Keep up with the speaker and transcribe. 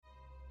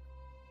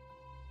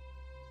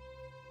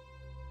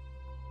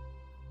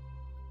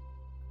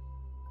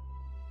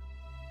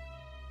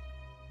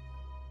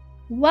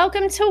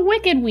Welcome to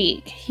Wicked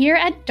Week here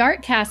at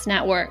Darkcast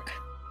Network.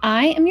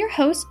 I am your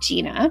host,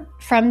 Gina,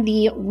 from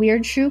the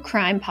Weird True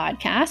Crime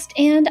podcast,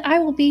 and I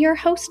will be your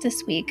host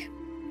this week.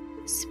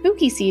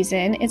 Spooky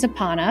season is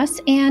upon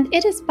us, and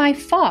it is by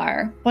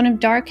far one of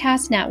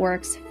Darkcast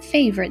Network's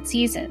favorite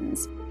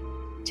seasons.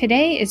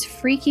 Today is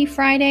Freaky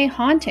Friday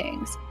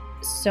Hauntings,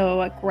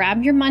 so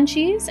grab your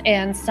munchies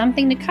and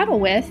something to cuddle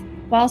with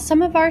while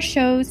some of our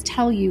shows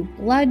tell you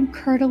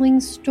blood-curdling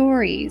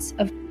stories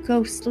of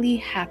ghostly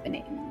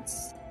happenings.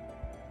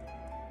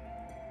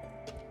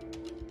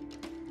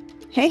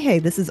 Hey,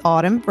 this is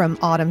Autumn from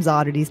Autumn's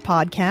Oddities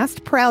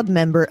podcast, proud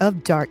member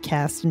of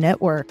Darkcast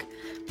Network.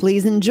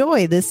 Please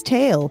enjoy this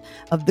tale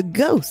of the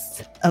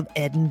ghosts of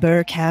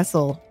Edinburgh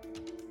Castle.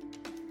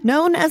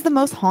 Known as the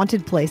most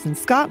haunted place in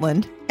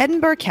Scotland,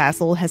 Edinburgh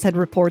Castle has had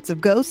reports of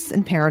ghosts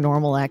and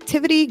paranormal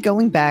activity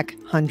going back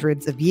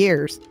hundreds of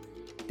years.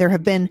 There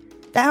have been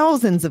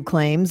thousands of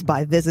claims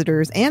by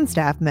visitors and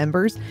staff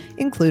members,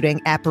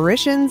 including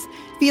apparitions,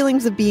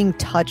 feelings of being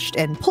touched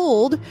and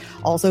pulled,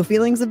 also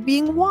feelings of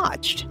being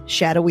watched,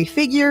 shadowy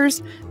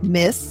figures,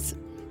 mists,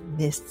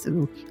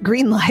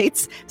 green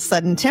lights,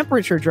 sudden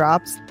temperature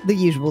drops, the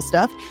usual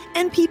stuff,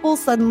 and people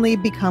suddenly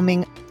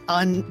becoming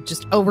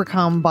just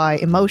overcome by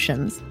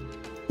emotions.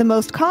 The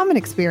most common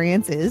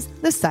experience is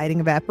the sighting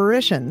of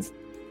apparitions.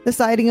 The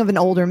sighting of an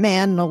older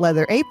man in a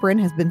leather apron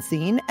has been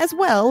seen, as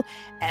well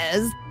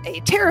as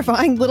a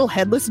terrifying little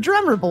headless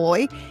drummer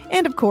boy,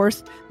 and of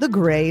course, the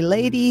Grey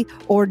Lady,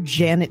 or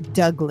Janet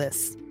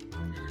Douglas.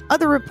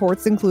 Other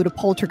reports include a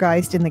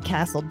poltergeist in the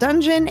castle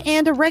dungeon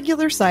and a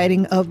regular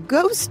sighting of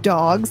ghost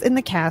dogs in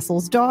the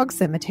castle's dog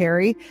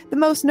cemetery, the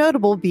most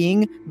notable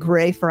being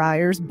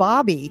Greyfriars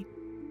Bobby.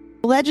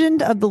 The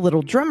legend of the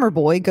little drummer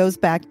boy goes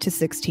back to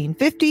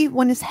 1650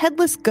 when his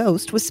headless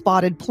ghost was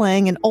spotted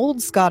playing an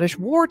old Scottish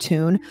war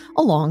tune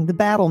along the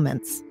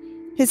battlements.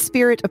 His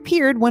spirit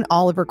appeared when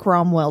Oliver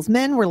Cromwell's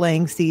men were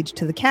laying siege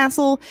to the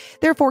castle,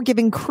 therefore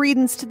giving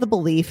credence to the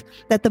belief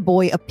that the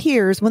boy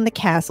appears when the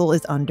castle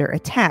is under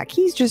attack.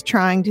 He's just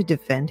trying to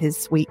defend his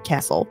sweet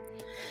castle.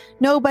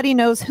 Nobody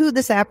knows who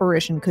this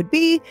apparition could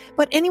be,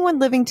 but anyone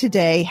living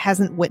today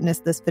hasn't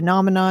witnessed this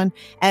phenomenon,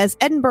 as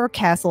Edinburgh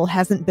Castle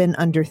hasn't been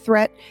under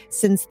threat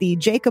since the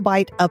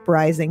Jacobite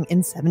uprising in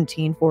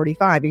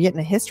 1745. You're getting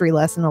a history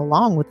lesson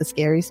along with the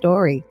scary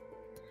story.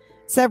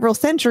 Several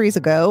centuries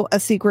ago, a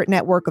secret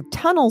network of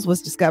tunnels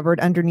was discovered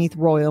underneath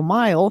Royal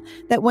Mile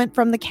that went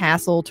from the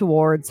castle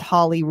towards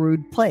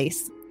Holyrood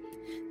Place.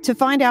 To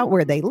find out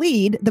where they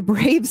lead, the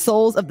brave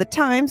souls of the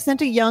time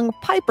sent a young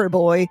piper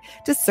boy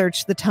to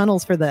search the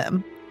tunnels for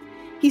them.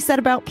 He set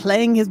about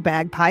playing his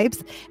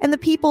bagpipes, and the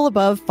people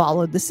above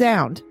followed the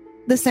sound.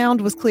 The sound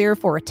was clear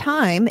for a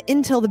time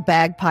until the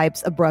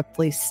bagpipes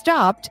abruptly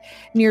stopped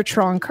near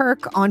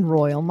Tronkirk on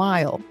Royal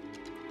Mile.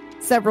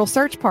 Several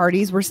search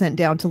parties were sent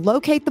down to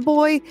locate the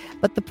boy,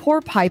 but the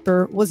poor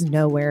piper was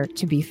nowhere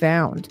to be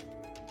found.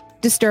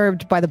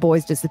 Disturbed by the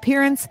boy's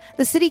disappearance,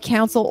 the city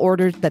council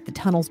ordered that the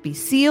tunnels be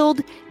sealed,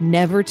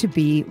 never to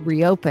be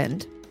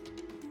reopened.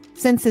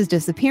 Since his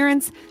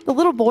disappearance, the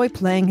little boy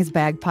playing his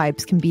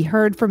bagpipes can be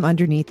heard from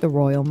underneath the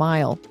Royal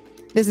Mile.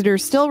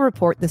 Visitors still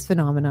report this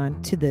phenomenon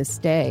to this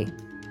day.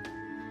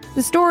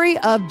 The story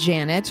of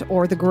Janet,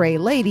 or the Grey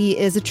Lady,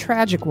 is a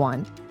tragic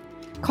one.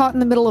 Caught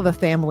in the middle of a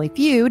family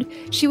feud,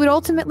 she would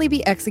ultimately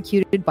be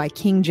executed by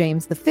King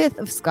James V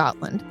of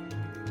Scotland.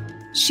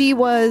 She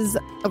was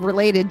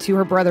related to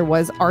her brother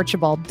was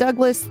Archibald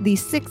Douglas, the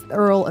 6th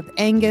Earl of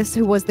Angus,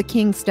 who was the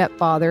king's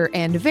stepfather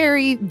and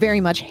very,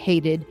 very much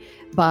hated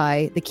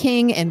by the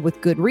king, and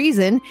with good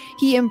reason.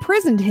 He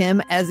imprisoned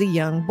him as a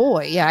young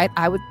boy. Yeah,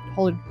 I would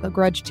hold a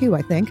grudge too,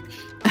 I think.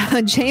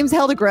 James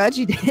held a grudge,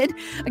 he did,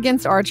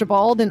 against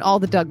Archibald and all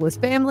the Douglas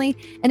family.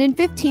 And in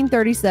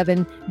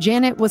 1537,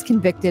 Janet was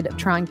convicted of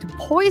trying to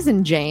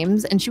poison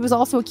James, and she was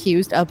also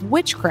accused of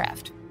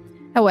witchcraft.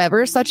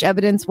 However, such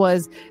evidence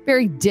was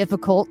very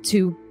difficult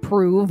to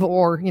prove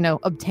or,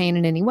 obtain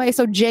in any way.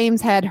 So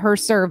James had her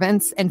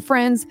servants and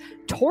friends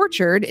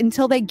tortured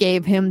until they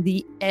gave him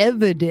the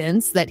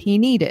evidence that he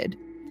needed.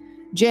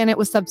 Janet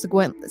was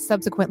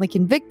subsequently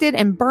convicted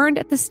and burned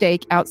at the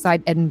stake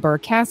outside Edinburgh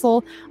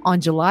Castle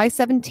on July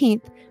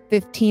 17th,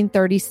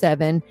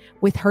 1537,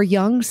 with her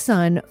young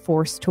son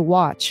forced to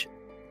watch.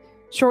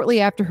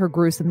 Shortly after her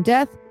gruesome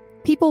death,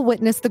 people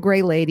witnessed the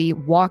Grey Lady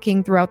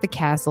walking throughout the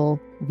castle,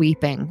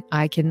 weeping.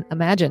 I can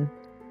imagine.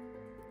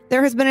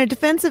 There has been a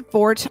defensive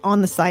fort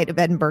on the site of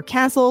Edinburgh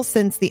Castle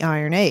since the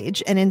Iron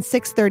Age, and in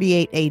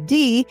 638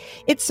 AD,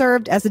 it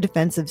served as a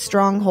defensive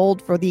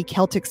stronghold for the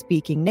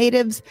Celtic-speaking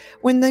natives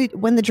when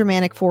the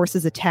Germanic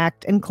forces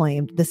attacked and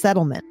claimed the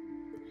settlement.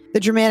 The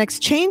Germanics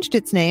changed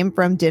its name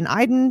from Dun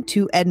Edin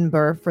to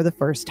Edinburgh for the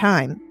first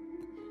time.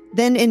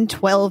 Then in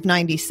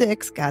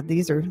 1296, God,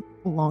 these are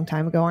a long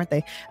time ago, aren't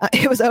they?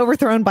 It was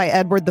overthrown by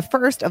Edward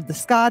I of the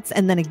Scots,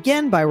 and then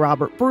again by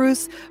Robert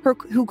Bruce,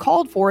 who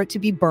called for it to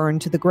be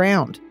burned to the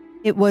ground.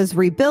 It was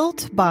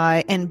rebuilt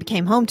by and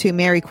became home to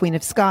Mary, Queen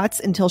of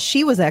Scots, until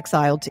she was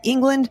exiled to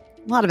England,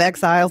 A lot of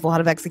exiles, a lot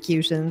of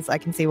executions. I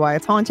can see why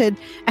it's haunted.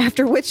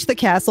 After which the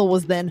castle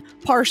was then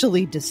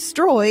partially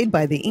destroyed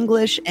by the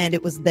English, and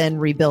it was then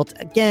rebuilt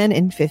again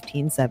in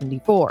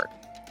 1574.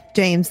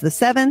 James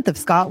VII of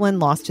Scotland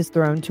lost his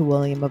throne to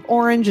William of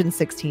Orange in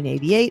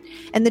 1688,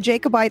 and the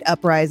Jacobite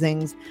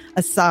uprisings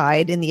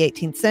aside in the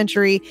 18th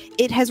century,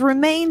 it has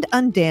remained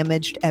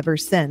undamaged ever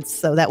since.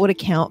 So that would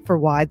account for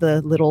why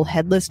the little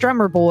headless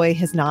drummer boy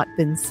has not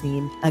been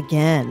seen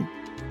again.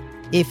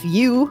 If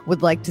you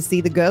would like to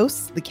see the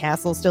ghosts, the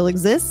castle still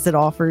exists. It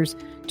offers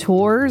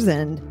tours,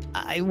 and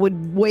I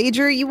would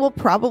wager you will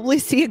probably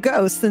see a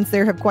ghost, since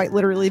there have quite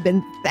literally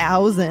been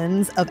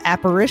thousands of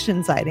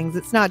apparition sightings.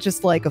 It's not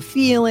just like a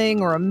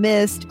feeling or a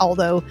mist,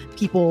 although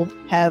people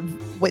have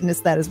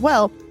witnessed that as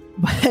well.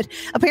 But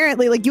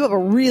apparently, like, you have a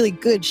really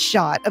good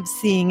shot of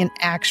seeing an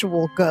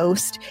actual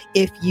ghost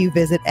if you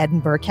visit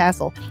Edinburgh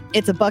Castle.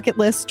 It's a bucket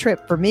list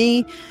trip for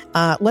me.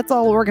 Let's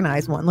all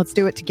organize one. Let's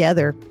do it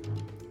together.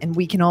 And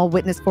we can all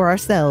witness for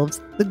ourselves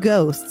the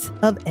ghosts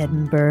of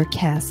Edinburgh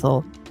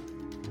Castle.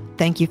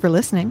 Thank you for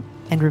listening.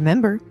 And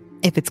remember,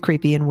 if it's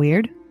creepy and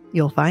weird,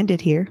 you'll find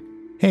it here.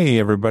 Hey,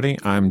 everybody.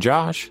 I'm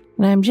Josh.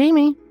 And I'm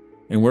Jamie.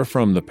 And we're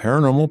from the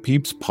Paranormal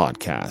Peeps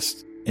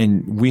podcast.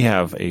 And we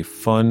have a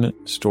fun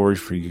story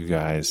for you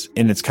guys.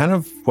 And it's kind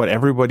of what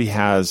everybody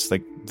has,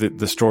 like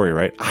the story,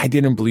 right? I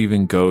didn't believe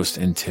in ghosts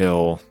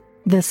until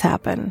this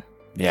happened.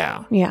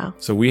 Yeah. Yeah.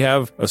 So we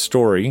have a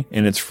story,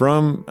 and it's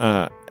from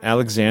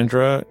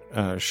Alexandra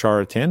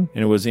Charatin,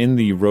 and it was in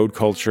the Road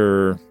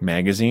Culture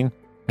magazine.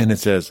 And it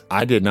says,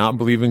 I did not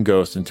believe in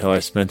ghosts until I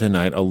spent a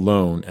night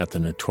alone at the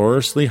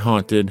notoriously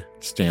haunted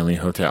Stanley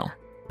Hotel.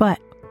 But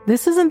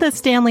this isn't the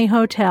Stanley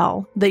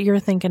Hotel that you're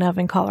thinking of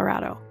in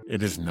Colorado.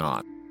 It is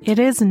not. It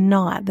is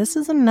not. This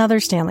is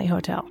another Stanley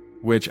Hotel.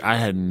 Which I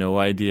had no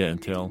idea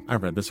until I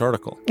read this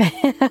article.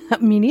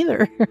 Me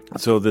neither.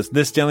 So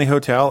this Stanley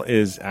Hotel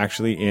is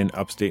actually in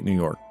upstate New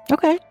York.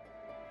 Okay.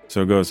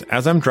 So it goes,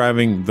 as I'm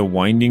driving the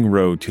winding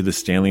road to the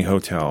Stanley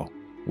Hotel,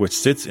 which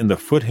sits in the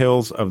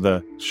foothills of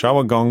the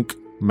Shawangunk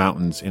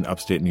Mountains in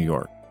upstate New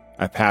York,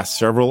 I passed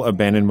several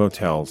abandoned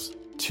motels,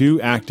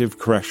 2 active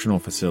correctional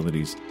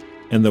facilities,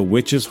 and the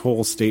Witch's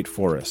Hole State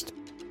Forest.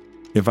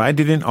 If I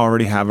didn't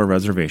already have a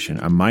reservation,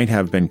 I might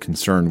have been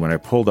concerned when I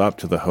pulled up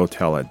to the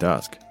hotel at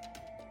dusk.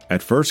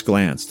 At first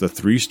glance, the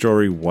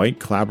 3-story white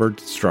clapboard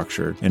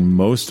structure and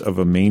most of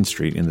a main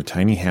street in the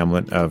tiny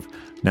hamlet of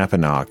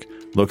Napanock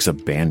looks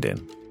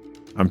abandoned.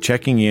 I'm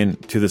checking in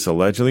to this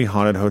allegedly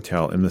haunted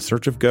hotel in the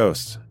search of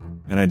ghosts,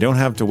 and I don't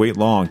have to wait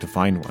long to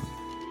find one.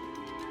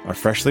 A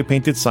freshly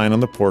painted sign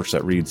on the porch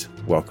that reads,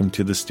 Welcome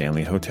to the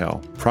Stanley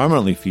Hotel,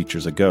 prominently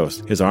features a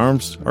ghost. His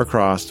arms are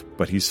crossed,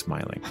 but he's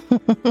smiling.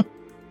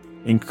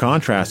 In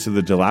contrast to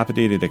the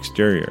dilapidated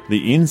exterior,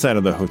 the inside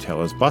of the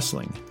hotel is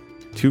bustling.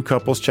 2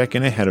 couples check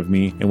in ahead of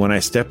me, and when I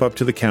step up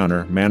to the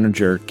counter,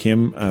 manager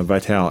Kim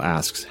Vitale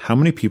asks, how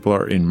many people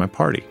are in my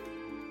party?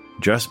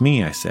 Just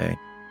me, I say.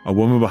 A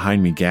woman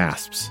behind me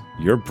gasps.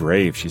 You're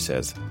brave, she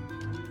says.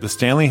 The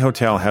Stanley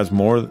Hotel has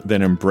more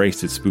than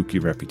embraced its spooky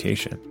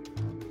reputation.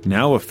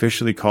 Now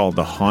officially called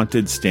the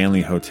Haunted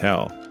Stanley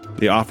Hotel,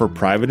 they offer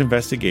private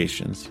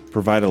investigations,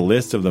 provide a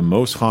list of the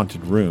most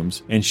haunted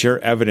rooms, and share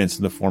evidence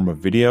in the form of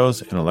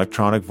videos and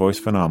electronic voice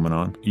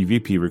phenomenon,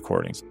 EVP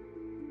recordings.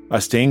 A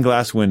stained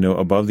glass window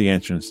above the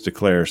entrance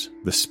declares,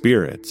 the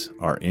spirits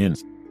are in.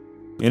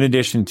 In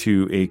addition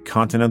to a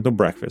continental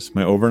breakfast,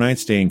 my overnight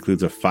stay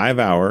includes a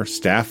 5-hour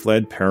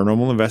staff-led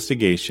paranormal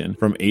investigation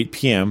from 8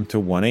 p.m. to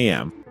 1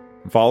 a.m.,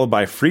 followed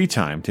by free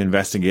time to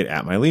investigate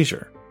at my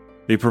leisure.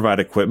 They provide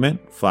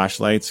equipment,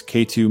 flashlights,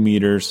 K2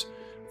 meters,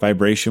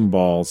 vibration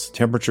balls,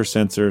 temperature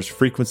sensors,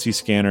 frequency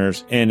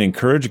scanners, and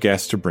encourage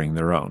guests to bring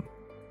their own.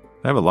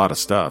 They have a lot of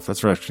stuff.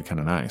 That's actually kind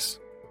of nice.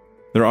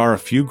 There are a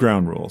few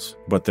ground rules,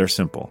 but they're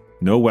simple.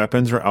 No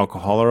weapons or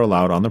alcohol are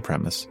allowed on the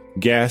premise.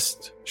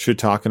 Guests should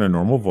talk in a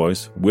normal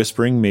voice.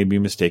 Whispering may be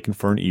mistaken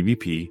for an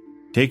EVP.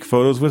 Take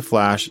photos with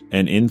flash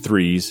and in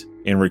 3s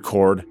and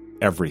record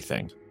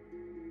everything.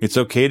 It's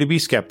okay to be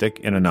skeptic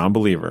and a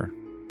non-believer,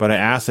 but I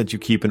ask that you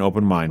keep an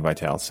open mind,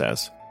 Vitale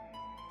says.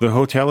 The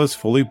hotel is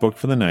fully booked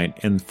for the night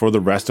and for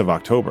the rest of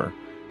October,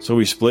 so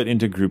we split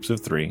into groups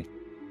of 3.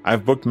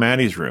 I've booked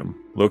Maddie's room,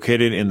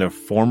 located in the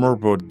former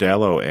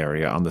Bordello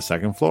area on the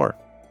 2nd floor.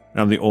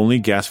 I'm the only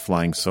guest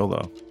flying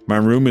solo. My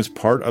room is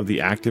part of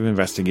the active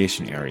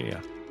investigation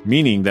area,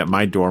 meaning that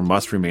my door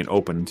must remain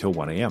open until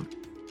 1 a.m.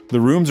 The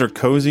rooms are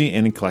cozy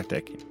and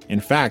eclectic. In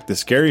fact, the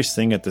scariest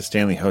thing at the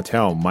Stanley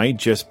Hotel might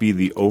just be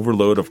the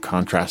overload of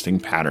contrasting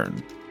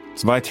pattern.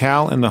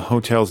 Vitale and the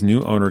hotel's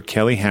new owner,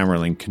 Kelly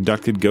Hammerling,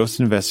 conducted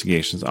ghost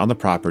investigations on the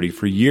property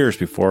for years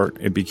before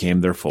it became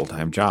their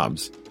full-time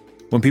jobs.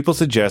 When people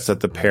suggest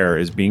that the pair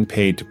is being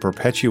paid to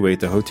perpetuate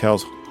the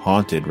hotel's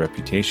haunted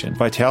reputation,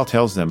 Vitale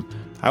tells them,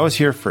 I was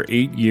here for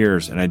 8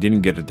 years and I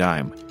didn't get a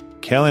dime.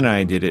 Kelly and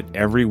I did it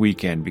every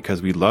weekend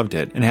because we loved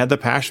it and had the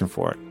passion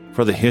for it,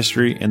 for the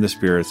history and the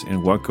spirits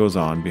and what goes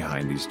on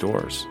behind these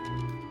doors.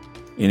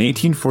 In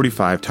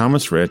 1845,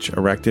 Thomas Rich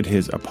erected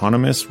his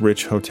eponymous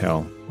Rich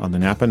Hotel on the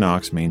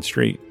Napanock's main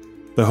street.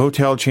 The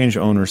hotel changed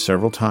owners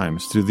several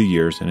times through the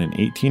years, and in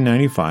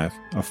 1895,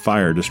 a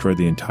fire destroyed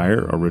the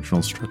entire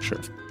original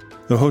structure.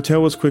 The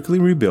hotel was quickly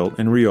rebuilt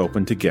and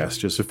reopened to guests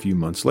just a few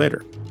months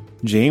later.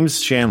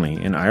 James Shanley,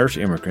 an Irish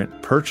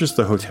immigrant, purchased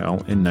the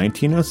hotel in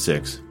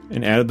 1906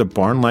 and added the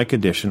barn-like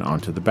addition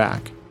onto the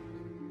back.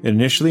 It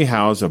initially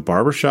housed a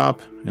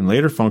barbershop and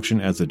later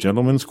functioned as the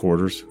gentlemen's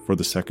quarters for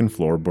the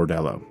second-floor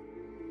bordello.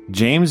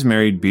 James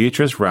married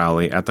Beatrice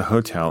Rowley at the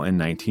hotel in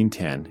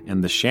 1910,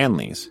 and the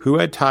Shanleys, who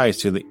had ties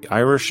to the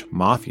Irish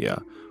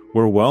Mafia,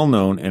 were well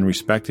known and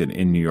respected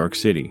in New York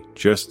City,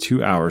 just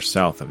 2 hours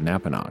south of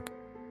Napanoch.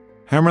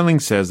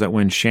 Hammerling says that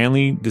when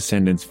Shanley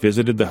descendants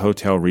visited the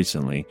hotel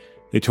recently,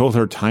 they told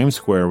her Times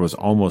Square was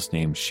almost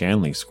named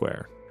Shanley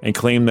Square, and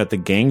claimed that the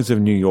gangs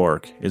of New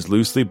York is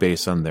loosely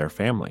based on their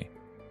family.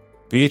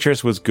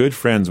 Beatrice was good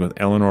friends with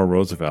Eleanor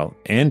Roosevelt,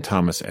 and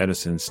Thomas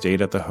Edison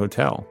stayed at the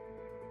hotel.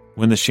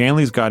 When the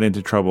Shanleys got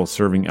into trouble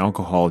serving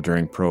alcohol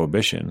during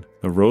Prohibition,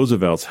 the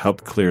Roosevelts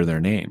helped clear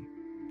their name.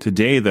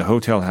 Today, the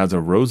hotel has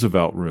a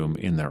Roosevelt room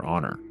in their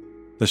honor.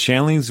 The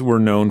Shanleys were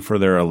known for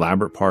their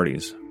elaborate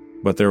parties,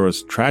 but there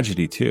was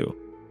tragedy too.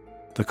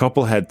 The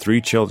couple had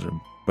 3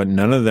 children, but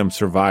none of them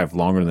survived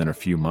longer than a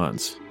few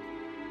months.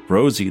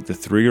 Rosie, the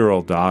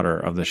 3-year-old daughter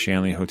of the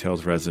Shanley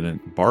Hotel's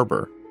resident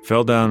barber,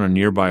 fell down a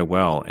nearby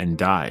well and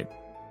died.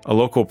 A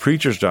local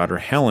preacher's daughter,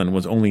 Helen,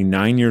 was only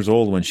 9 years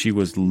old when she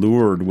was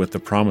lured with the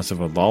promise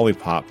of a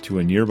lollipop to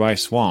a nearby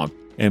swamp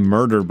and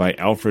murdered by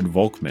Alfred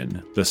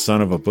Volkman, the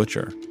son of a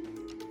butcher.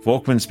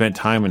 Volkman spent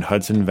time in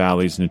Hudson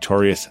Valley's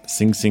notorious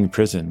Sing Sing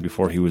prison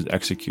before he was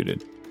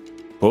executed.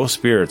 Both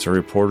spirits are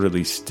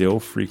reportedly still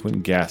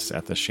frequent guests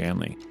at the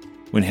Shanley.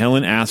 When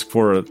Helen asked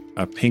for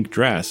a pink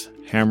dress,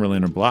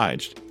 Hammerlin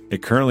obliged.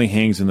 It currently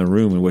hangs in the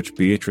room in which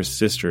Beatrice's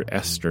sister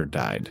Esther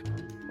died.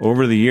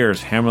 Over the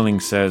years,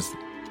 Hammerling says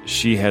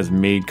she has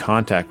made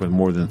contact with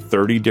more than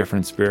 30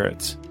 different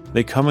spirits.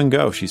 They come and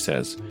go, she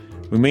says.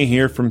 We may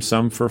hear from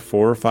some for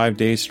 4 or 5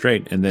 days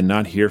straight and then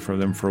not hear from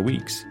them for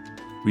weeks.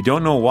 We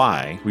don't know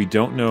why. We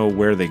don't know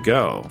where they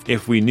go.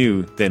 If we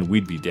knew, then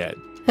we'd be dead.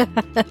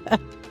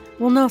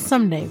 We'll know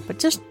someday, but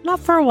just not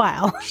for a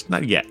while.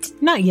 Not yet.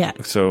 Not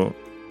yet. So,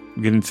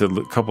 get into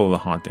a couple of the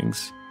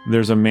hauntings.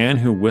 There's a man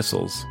who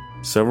whistles,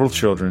 several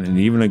children, and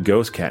even a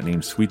ghost cat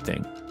named Sweet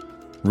Thing.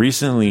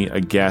 Recently,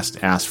 a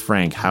guest asked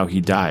Frank how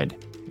he died,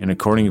 and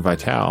according to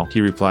Vital,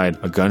 he replied,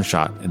 a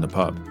gunshot in the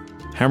pub.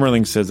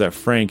 Hammerling says that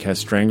Frank has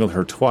strangled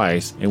her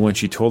twice, and when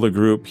she told the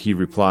group, he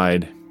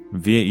replied,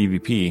 via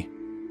EVP,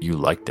 you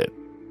liked it.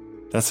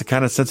 That's the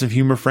kind of sense of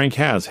humor Frank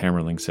has,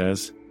 Hammerling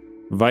says.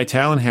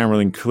 Vital and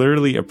Hammerling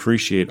clearly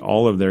appreciate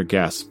all of their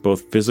guests,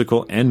 both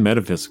physical and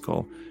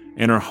metaphysical,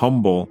 and are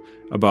humble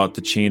about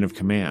the chain of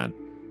command.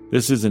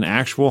 This is an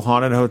actual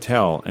haunted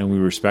hotel, and we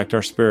respect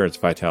our spirits,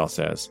 Vital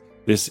says.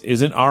 This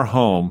isn't our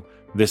home,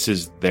 this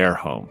is their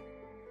home.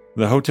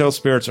 The hotel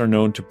spirits are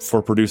known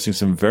for producing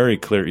some very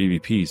clear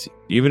EVPs,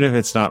 even if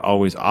it's not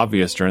always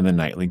obvious during the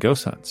nightly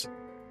ghost hunts.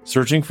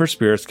 Searching for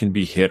spirits can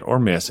be hit or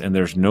miss, and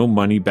there's no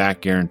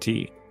money-back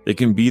guarantee. They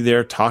can be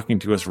there talking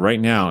to us right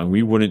now, and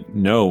we wouldn't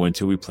know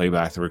until we play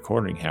back the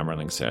recording,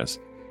 Hammerling says.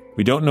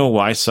 We don't know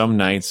why some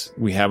nights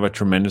we have a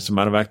tremendous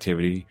amount of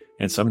activity,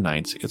 and some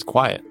nights it's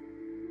quiet.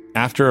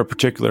 After a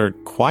particular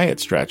quiet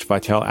stretch,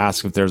 Vital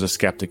asks if there's a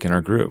skeptic in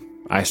our group.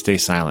 I stay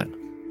silent.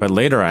 But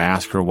later I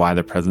ask her why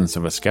the presence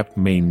of a skeptic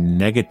may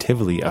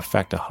negatively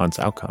affect a hunt's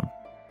outcome.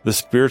 The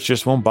spirits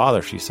just won't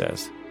bother, she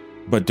says.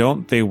 But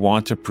don't they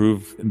want to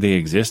prove they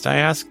exist, I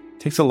ask?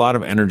 Takes a lot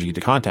of energy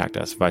to contact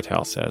us,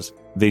 Vital says.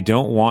 They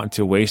don't want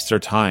to waste their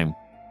time.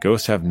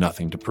 Ghosts have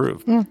nothing to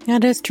prove.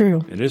 That is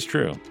true. It is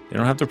true. They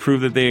don't have to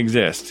prove that they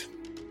exist.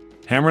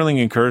 Hammerling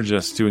encouraged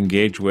us to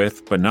engage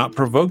with, but not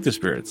provoke the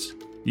spirits.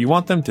 You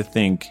want them to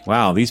think,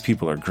 wow, these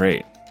people are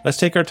great. Let's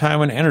take our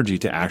time and energy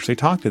to actually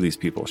talk to these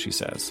people, she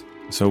says.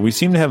 So we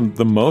seem to have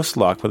the most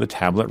luck with a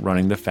tablet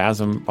running the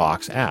Phasm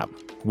Box app,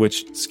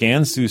 which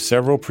scans through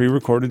several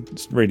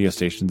pre-recorded radio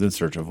stations in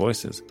search of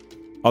voices.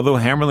 Although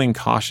Hammerling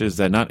cautions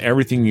that not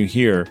everything you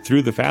hear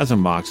through the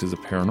Phasm Box is a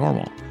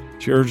paranormal,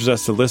 she urges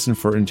us to listen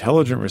for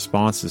intelligent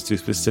responses to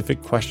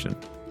specific questions.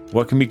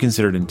 What can be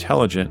considered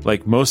intelligent,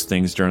 like most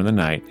things during the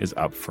night, is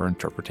up for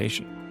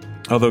interpretation.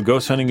 Although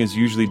ghost hunting is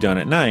usually done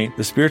at night,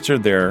 the spirits are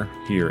there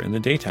here in the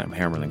daytime,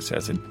 Hammerling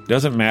says. It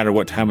doesn't matter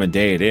what time of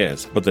day it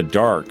is, but the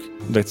dark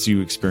lets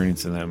you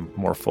experience them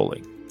more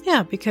fully.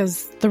 Yeah,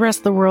 because the rest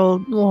of the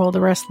world, well,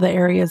 the rest of the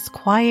area is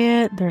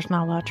quiet. There's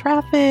not a lot of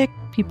traffic.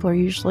 People are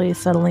usually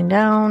settling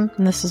down.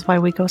 And this is why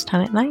we ghost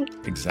hunt at night.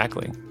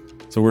 Exactly.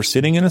 So we're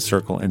sitting in a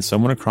circle and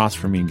someone across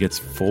from me gets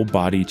full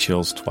body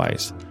chills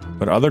twice.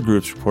 But other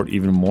groups report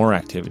even more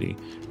activity,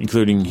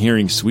 including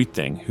hearing Sweet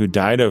Thing, who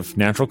died of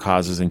natural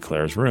causes in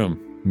Claire's room,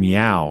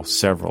 meow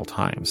several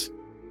times.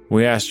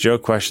 We asked Joe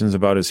questions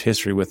about his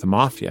history with the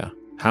Mafia.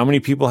 How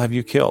many people have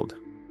you killed?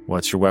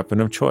 What's your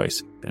weapon of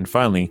choice? And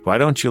finally, why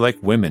don't you like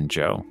women,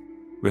 Joe?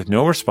 With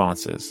no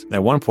responses,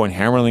 at one point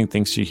Hammerling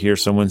thinks she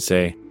hears someone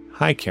say,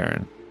 hi,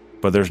 Karen.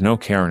 But there's no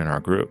Karen in our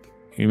group.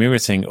 You may be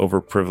saying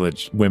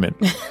overprivileged women.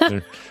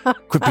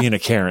 Quit being a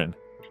Karen.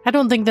 I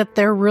don't think that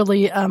they're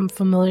really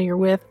familiar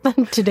with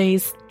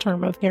today's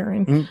term of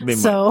herring.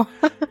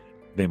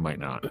 They might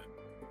not.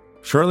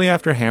 Shortly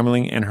after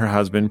Hammerling and her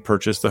husband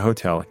purchased the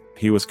hotel,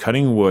 he was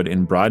cutting wood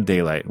in broad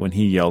daylight when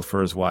he yelled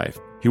for his wife.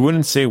 He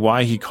wouldn't say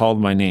why he called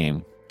my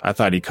name. I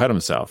thought he cut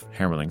himself,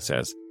 Hammerling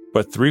says.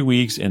 But 3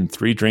 weeks and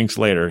 3 drinks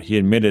later, he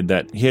admitted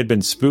that he had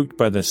been spooked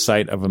by the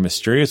sight of a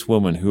mysterious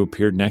woman who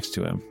appeared next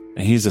to him.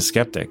 And he's a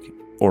skeptic,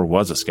 or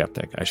was a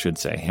skeptic, I should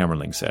say,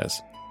 Hammerling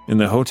says. In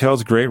the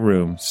hotel's great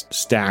room,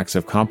 stacks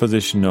of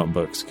composition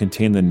notebooks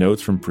contain the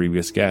notes from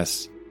previous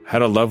guests.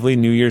 Had a lovely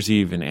New Year's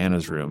Eve in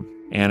Anna's room.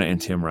 Anna and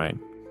Tim write.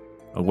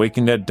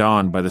 Awakened at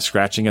dawn by the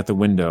scratching at the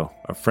window,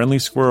 a friendly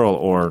squirrel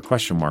or ?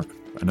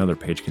 Another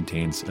page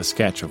contains a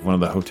sketch of one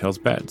of the hotel's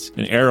beds.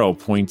 An arrow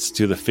points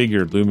to the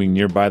figure looming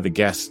nearby and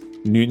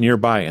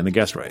the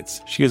guest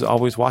writes, she is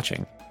always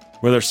watching.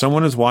 Whether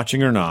someone is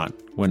watching or not,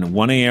 when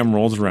 1 a.m.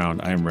 rolls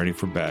around, I am ready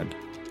for bed.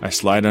 I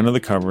slide under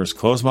the covers,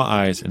 close my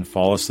eyes, and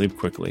fall asleep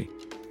quickly.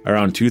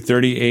 Around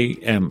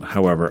 2:30 a.m.,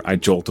 however, I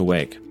jolt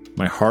awake.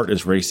 My heart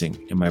is racing,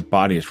 and my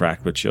body is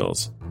racked with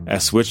chills. I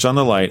switch on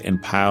the light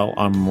and pile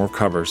on more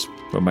covers,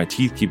 but my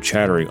teeth keep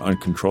chattering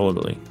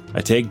uncontrollably.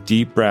 I take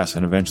deep breaths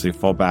and eventually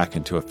fall back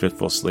into a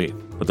fitful sleep,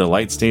 but the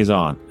light stays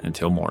on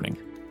until morning.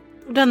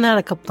 We've done that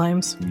a couple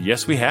times.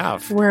 Yes, we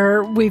have.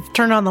 Where we've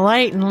turned on the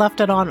light and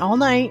left it on all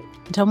night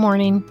until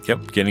morning.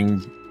 Yep,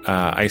 getting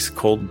ice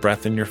cold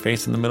breath in your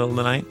face in the middle of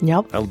the night.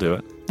 Yep. That'll do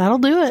it. That'll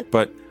do it.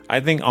 But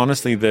I think,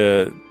 honestly,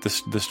 the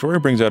story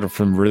brings out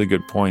some really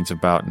good points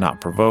about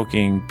not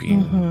provoking,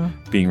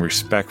 being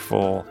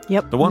respectful.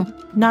 Yep.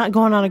 Not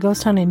going on a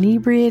ghost hunt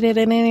inebriated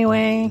in any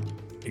way.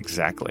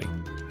 Exactly.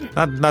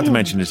 Not to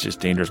mention it's just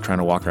dangerous trying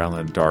to walk around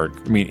in the dark.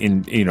 I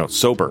mean,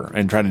 sober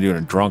and trying to do it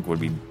in drunk would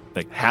be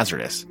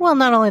hazardous. Well,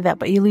 not only that,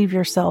 but you leave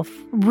yourself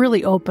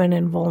really open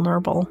and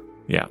vulnerable.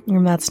 Yeah.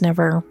 And that's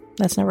never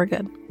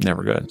good.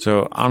 Never good.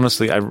 So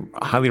honestly, I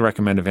highly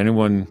recommend if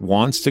anyone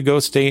wants to go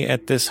stay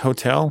at this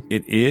hotel,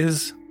 it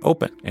is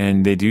open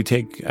and they do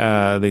take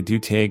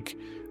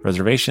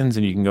reservations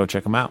and you can go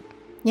check them out.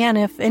 Yeah. And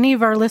if any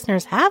of our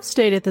listeners have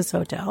stayed at this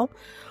hotel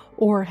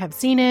or have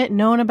seen it,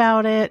 known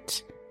about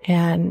it,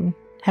 and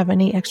have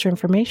any extra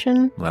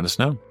information, let us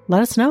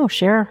know.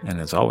 Share. And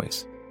as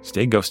always,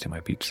 stay ghosty, my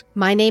peeps.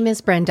 My name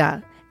is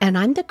Brenda, and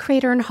I'm the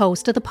creator and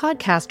host of the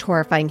podcast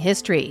Horrifying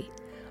History.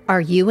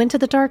 Are you into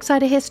the dark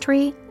side of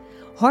history?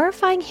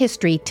 Horrifying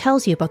History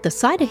tells you about the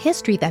side of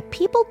history that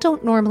people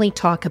don't normally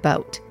talk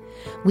about.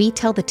 We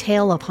tell the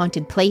tale of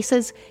haunted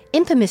places,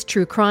 infamous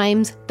true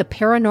crimes, the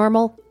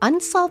paranormal,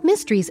 unsolved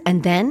mysteries,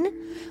 and then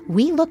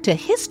we look to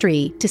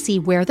history to see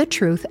where the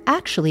truth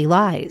actually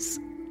lies.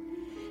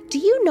 Do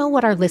you know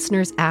what our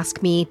listeners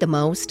ask me the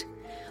most?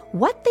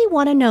 What they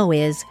want to know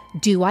is,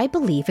 do I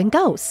believe in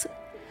ghosts?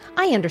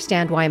 I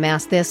understand why I'm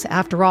asked this.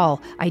 After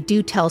all, I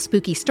do tell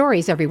spooky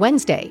stories every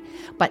Wednesday.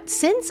 But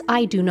since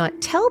I do not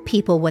tell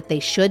people what they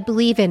should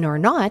believe in or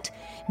not,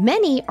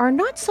 many are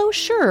not so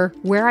sure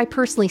where I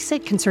personally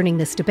sit concerning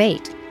this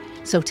debate.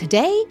 So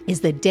today is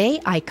the day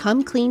I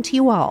come clean to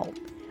you all.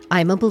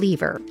 I'm a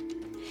believer.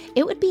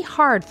 It would be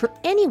hard for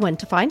anyone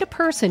to find a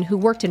person who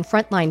worked in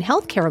frontline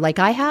healthcare like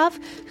I have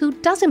who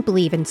doesn't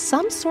believe in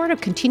some sort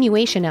of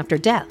continuation after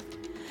death.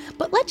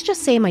 But let's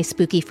just say, my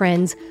spooky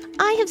friends,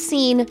 I have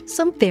seen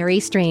some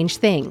very strange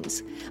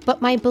things.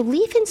 But my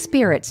belief in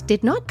spirits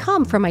did not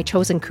come from my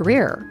chosen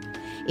career.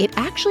 It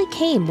actually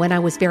came when I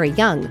was very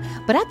young,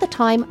 but at the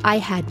time I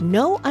had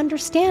no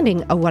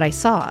understanding of what I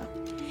saw.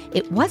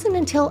 It wasn't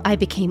until I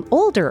became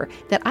older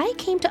that I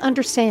came to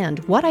understand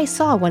what I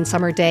saw one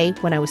summer day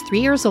when I was 3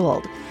 years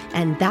old,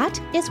 and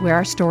that is where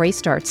our story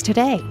starts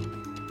today.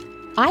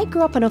 I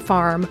grew up on a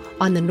farm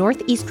on the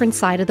northeastern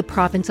side of the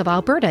province of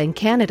Alberta in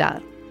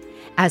Canada.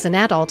 As an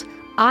adult,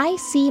 I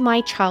see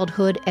my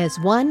childhood as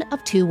one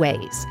of two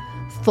ways,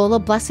 full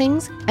of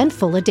blessings and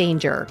full of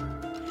danger.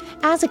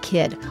 As a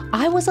kid,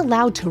 I was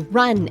allowed to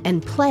run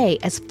and play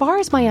as far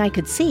as my eye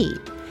could see.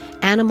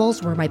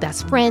 Animals were my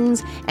best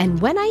friends,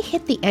 and when I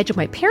hit the edge of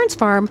my parents'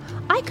 farm,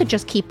 I could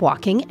just keep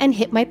walking and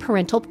hit my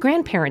parental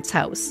grandparents'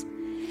 house.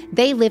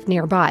 They lived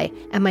nearby,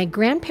 and my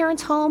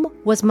grandparents' home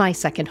was my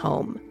second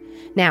home.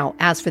 Now,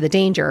 as for the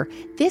danger,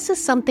 this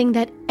is something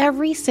that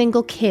every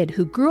single kid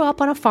who grew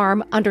up on a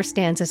farm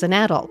understands as an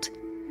adult.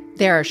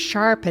 There are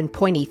sharp and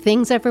pointy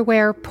things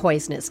everywhere,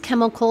 poisonous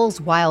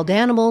chemicals, wild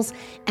animals,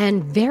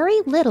 and very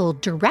little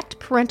direct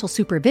parental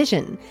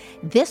supervision.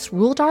 This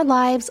ruled our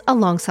lives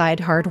alongside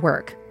hard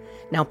work.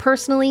 Now,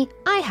 personally,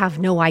 I have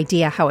no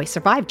idea how I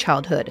survived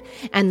childhood,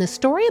 and the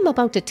story I'm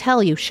about to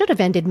tell you should have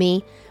ended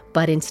me,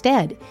 but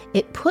instead,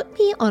 it put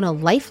me on a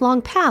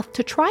lifelong path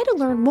to try to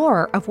learn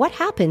more of what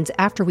happens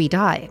after we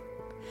die.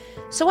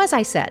 So as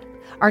I said,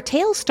 our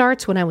tale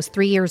starts when I was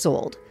 3 years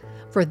old.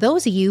 For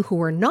those of you who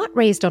were not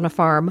raised on a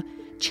farm,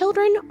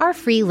 children are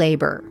free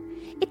labor.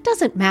 It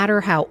doesn't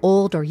matter how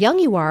old or young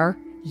you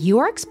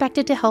are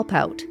expected to help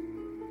out.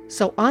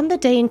 So on the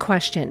day in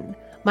question,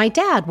 my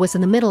dad was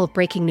in the middle of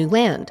breaking new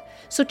land,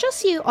 so just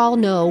so you all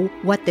know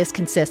what this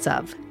consists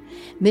of.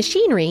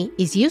 Machinery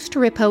is used to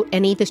rip out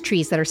any of the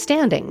trees that are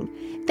standing.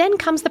 Then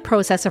comes the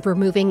process of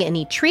removing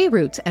any tree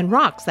roots and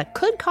rocks that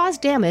could cause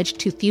damage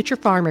to future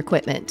farm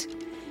equipment.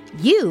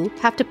 You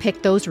have to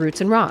pick those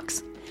roots and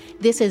rocks.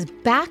 This is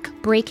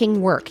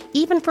back-breaking work,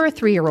 even for a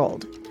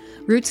 3-year-old.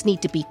 Roots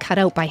need to be cut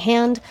out by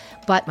hand,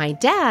 but my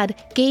dad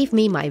gave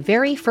me my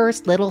very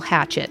first little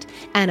hatchet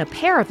and a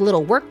pair of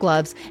little work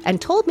gloves and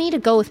told me to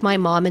go with my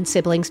mom and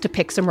siblings to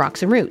pick some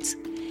rocks and roots.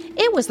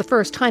 It was the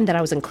first time that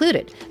I was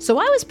included, so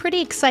I was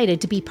pretty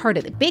excited to be part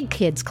of the big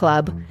kids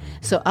club.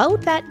 So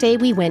out that day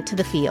we went to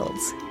the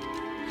fields.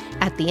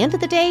 At the end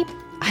of the day,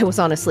 I was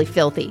honestly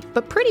filthy,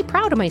 but pretty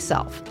proud of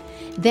myself.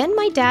 Then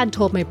my dad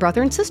told my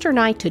brother and sister and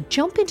I to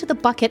jump into the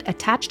bucket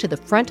attached to the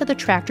front of the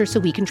tractor so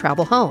we can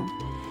travel home.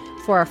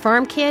 For a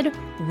farm kid,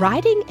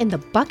 riding in the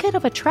bucket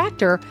of a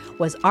tractor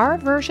was our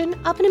version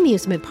of an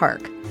amusement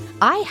park.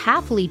 I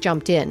happily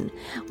jumped in,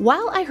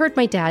 while I heard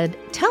my dad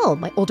tell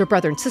my older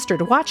brother and sister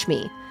to watch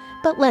me.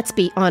 But let's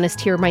be honest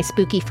here, my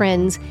spooky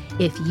friends.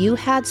 If you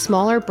had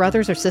smaller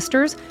brothers or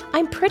sisters,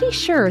 I'm pretty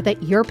sure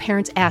that your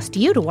parents asked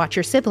you to watch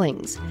your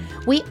siblings.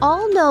 We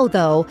all know,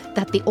 though,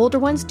 that the older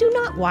ones do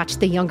not watch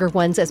the younger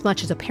ones as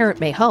much as a parent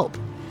may hope.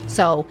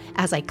 So,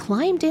 as I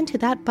climbed into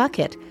that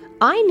bucket,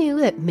 I knew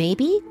that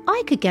maybe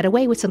I could get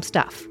away with some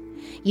stuff.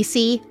 You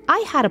see, I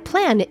had a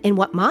plan in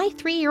what my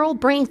 3-year-old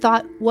brain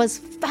thought was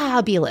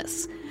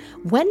fabulous.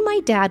 When my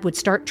dad would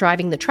start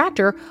driving the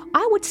tractor,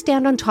 I would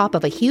stand on top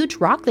of a huge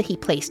rock that he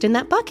placed in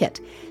that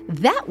bucket.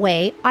 That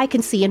way, I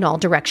can see in all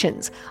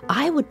directions.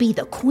 I would be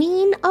the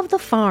queen of the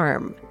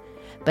farm.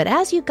 But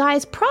as you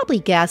guys probably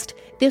guessed,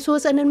 this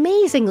was an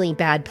amazingly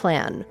bad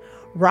plan.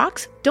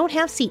 Rocks don't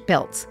have seat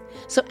belts.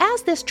 So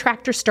as this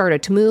tractor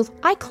started to move,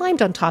 I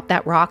climbed on top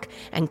that rock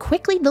and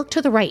quickly looked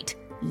to the right.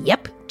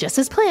 Yep, just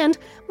as planned,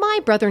 my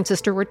brother and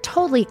sister were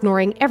totally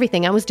ignoring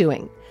everything I was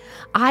doing.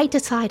 I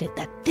decided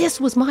that this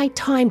was my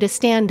time to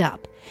stand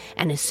up.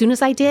 And as soon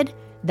as I did,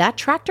 that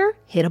tractor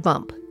hit a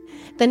bump.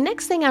 The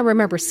next thing I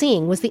remember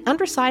seeing was the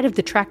underside of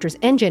the tractor's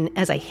engine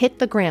as I hit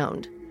the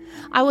ground.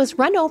 I was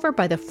run over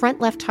by the front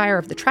left tire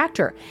of the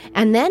tractor,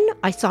 and then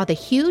I saw the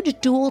huge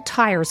dual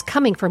tires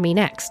coming for me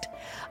next.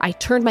 I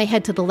turned my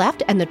head to the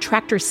left, and the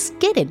tractor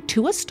skidded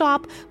to a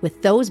stop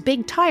with those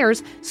big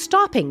tires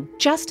stopping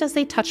just as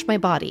they touched my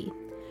body.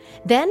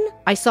 Then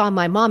I saw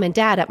my mom and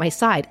dad at my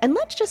side, and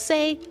let's just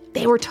say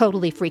they were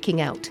totally freaking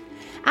out.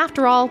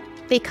 After all,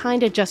 they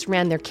kind of just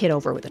ran their kid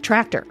over with a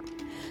tractor.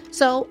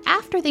 So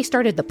after they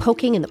started the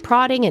poking and the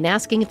prodding and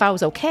asking if I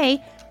was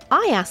okay,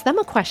 I asked them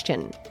a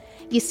question.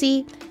 You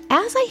see,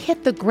 as I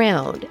hit the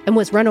ground and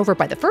was run over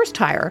by the first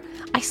tire,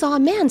 I saw a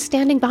man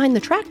standing behind the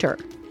tractor.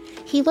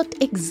 He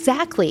looked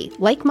exactly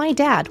like my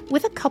dad,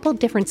 with a couple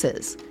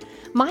differences.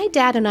 My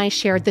dad and I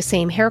shared the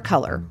same hair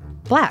color,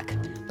 black,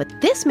 but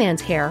this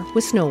man's hair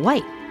was snow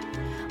white.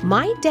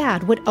 My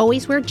dad would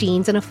always wear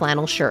jeans and a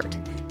flannel shirt.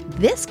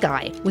 This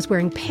guy was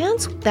wearing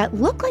pants that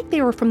looked like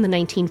they were from the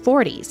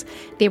 1940s.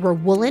 They were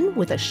woolen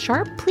with a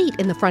sharp pleat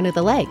in the front of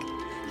the leg.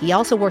 He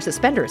also wore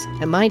suspenders,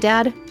 and my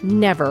dad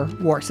never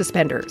wore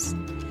suspenders.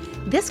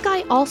 This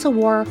guy also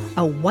wore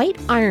a white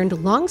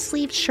ironed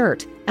long-sleeved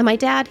shirt, and my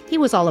dad, he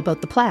was all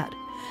about the plaid.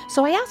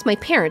 So I asked my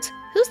parents,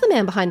 who's the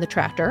man behind the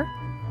tractor?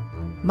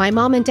 My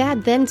mom and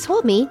dad then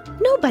told me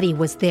nobody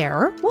was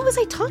there. What was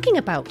I talking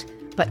about?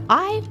 But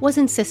I was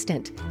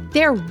insistent.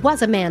 There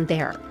was a man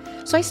there.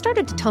 So I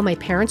started to tell my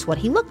parents what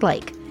he looked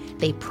like.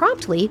 They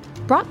promptly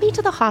brought me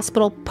to the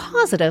hospital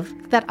positive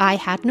that I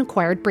had an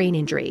acquired brain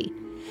injury.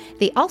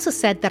 They also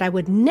said that I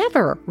would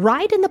never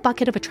ride in the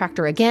bucket of a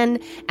tractor again,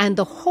 and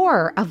the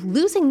horror of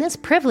losing this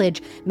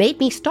privilege made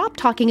me stop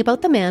talking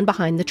about the man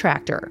behind the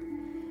tractor.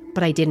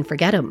 But I didn't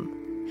forget him.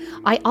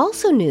 I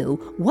also knew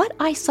what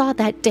I saw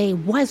that day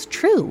was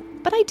true,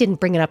 but I didn't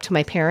bring it up to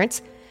my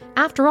parents.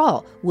 After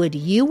all, would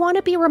you want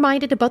to be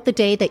reminded about the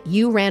day that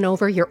you ran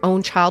over your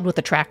own child with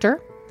a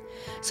tractor?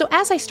 So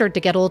as I started to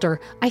get older,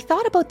 I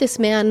thought about this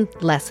man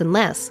less and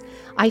less.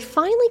 I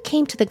finally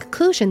came to the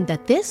conclusion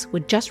that this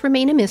would just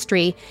remain a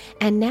mystery,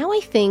 and now I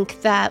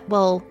think that,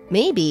 well,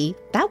 maybe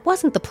that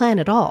wasn't the plan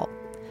at all.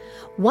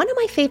 One of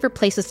my favorite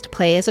places to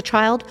play as a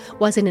child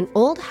was in an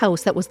old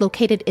house that was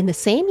located in the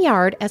same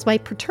yard as my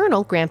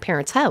paternal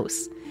grandparents'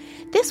 house.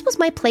 This was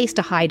my place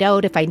to hide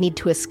out if I need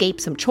to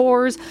escape some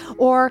chores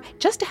or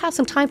just to have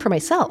some time for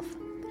myself.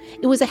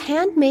 It was a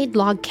handmade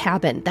log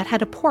cabin that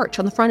had a porch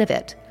on the front of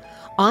it.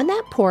 On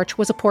that porch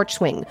was a porch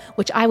swing,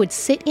 which I would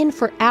sit in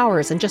for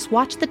hours and just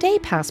watch the day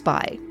pass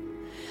by.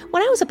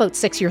 When I was about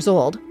 6 years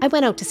old, I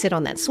went out to sit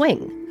on that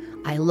swing.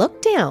 I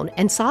looked down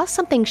and saw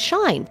something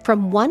shine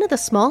from one of the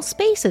small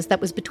spaces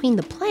that was between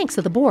the planks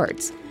of the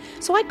boards.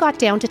 So I got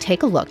down to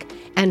take a look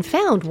and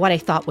found what I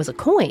thought was a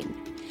coin.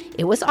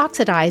 It was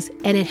oxidized,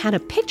 and it had a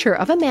picture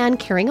of a man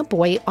carrying a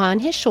boy on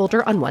his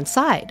shoulder on one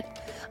side.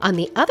 On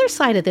the other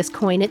side of this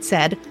coin, it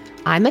said,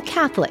 "I'm a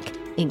Catholic.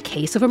 In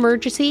case of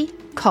emergency,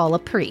 call a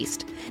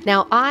priest."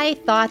 Now, I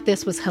thought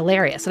this was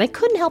hilarious, and I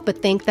couldn't help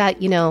but think that,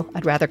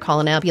 I'd rather call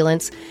an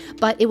ambulance.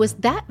 But it was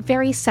that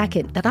very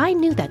second that I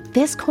knew that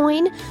this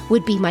coin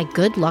would be my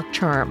good luck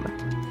charm.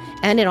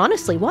 And it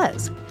honestly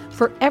was.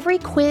 For every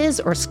quiz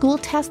or school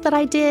test that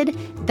I did,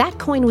 that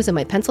coin was in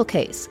my pencil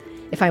case.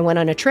 If I went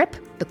on a trip,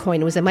 the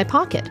coin was in my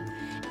pocket.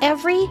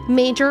 Every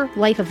major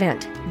life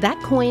event, that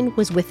coin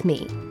was with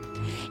me.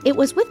 It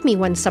was with me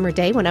one summer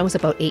day when I was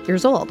about 8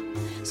 years old.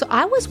 So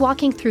I was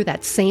walking through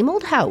that same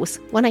old house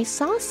when I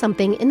saw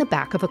something in the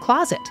back of a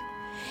closet.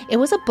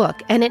 It was a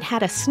book and it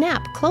had a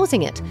snap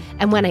closing it.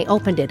 And when I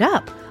opened it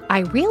up, I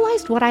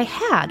realized what I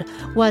had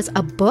was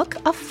a book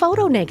of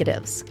photo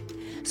negatives.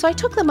 So I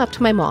took them up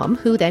to my mom,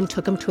 who then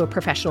took them to a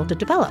professional to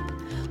develop.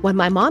 When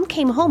my mom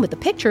came home with the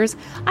pictures,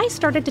 I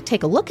started to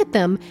take a look at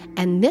them,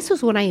 and this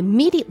was when I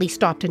immediately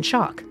stopped in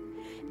shock.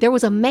 There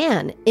was a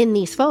man in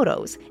these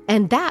photos,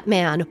 and that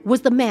man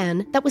was the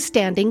man that was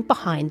standing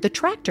behind the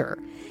tractor.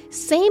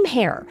 Same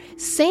hair,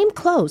 same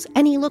clothes,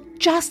 and he looked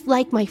just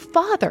like my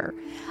father.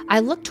 I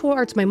looked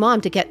towards my mom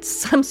to get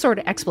some sort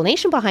of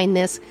explanation behind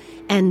this,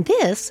 and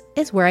this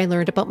is where I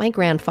learned about my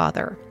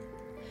grandfather.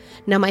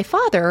 Now, my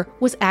father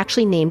was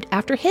actually named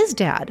after his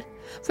dad.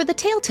 For the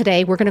tale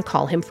today, we're going to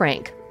call him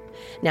Frank.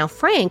 Now,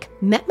 Frank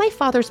met my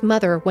father's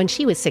mother when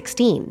she was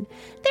 16.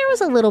 There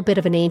was a little bit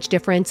of an age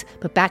difference,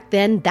 but back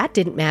then that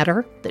didn't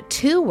matter. The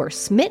two were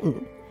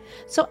smitten.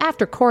 So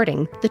after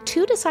courting, the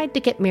two decided to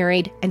get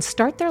married and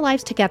start their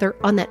lives together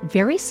on that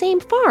very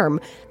same farm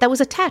that was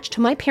attached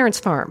to my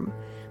parents' farm,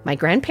 my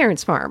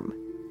grandparents' farm.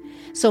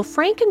 So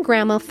Frank and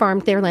Grandma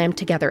farmed their land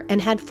together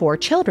and had 4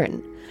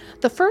 children.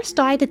 The first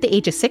died at the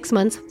age of 6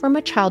 months from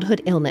a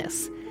childhood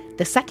illness.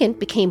 The second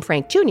became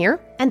Frank Jr.,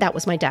 and that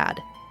was my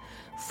dad.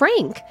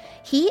 Frank,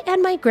 he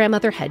and my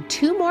grandmother had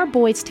 2 more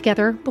boys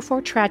together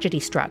before tragedy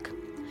struck.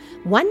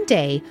 One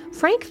day,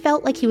 Frank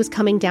felt like he was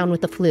coming down with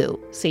the flu,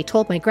 so he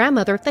told my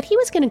grandmother that he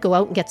was going to go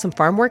out and get some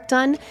farm work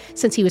done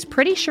since he was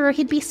pretty sure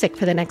he'd be sick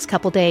for the next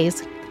couple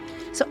days.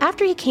 So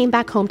after he came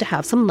back home to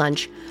have some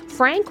lunch,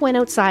 Frank went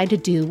outside to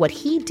do what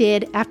he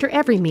did after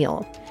every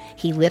meal.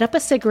 He lit up a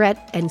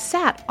cigarette and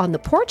sat on the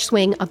porch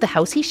swing of the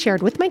house he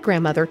shared with my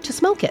grandmother to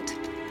smoke it.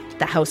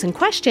 The house in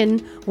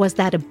question was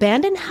that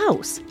abandoned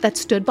house that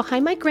stood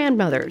behind my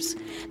grandmother's,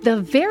 the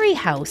very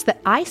house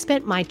that I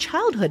spent my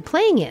childhood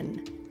playing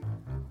in.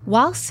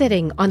 While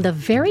sitting on the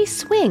very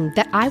swing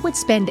that I would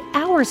spend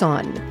hours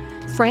on,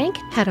 Frank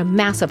had a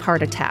massive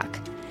heart attack.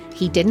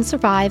 He didn't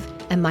survive,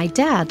 and my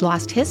dad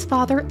lost his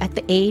father at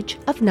the age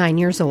of 9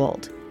 years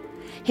old.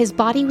 His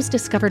body was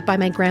discovered by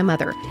my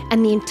grandmother,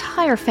 and the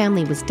entire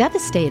family was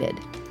devastated.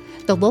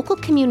 The local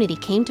community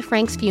came to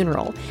Frank's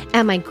funeral,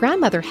 and my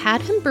grandmother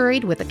had him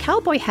buried with a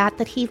cowboy hat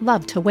that he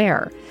loved to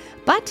wear.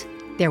 But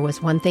there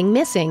was one thing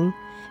missing.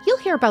 You'll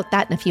hear about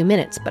that in a few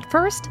minutes, but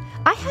first,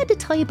 I had to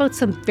tell you about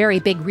some very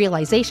big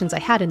realizations I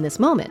had in this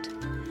moment.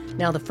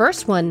 Now, the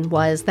first one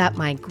was that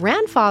my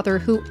grandfather,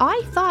 who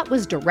I thought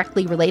was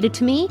directly related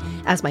to me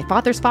as my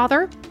father's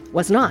father,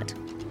 was not.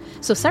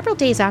 So several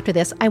days after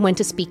this, I went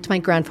to speak to my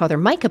grandfather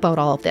Mike about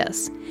all of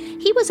this.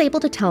 He was able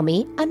to tell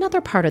me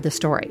another part of the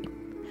story.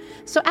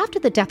 So after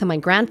the death of my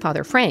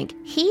grandfather, Frank,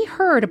 he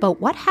heard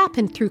about what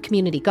happened through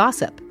community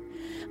gossip.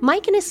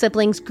 Mike and his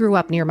siblings grew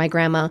up near my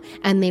grandma,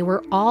 and they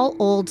were all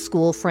old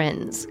school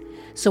friends.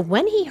 So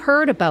when he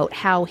heard about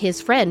how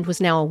his friend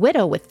was now a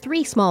widow with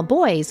 3 small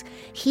boys,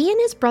 he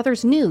and his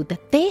brothers knew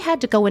that they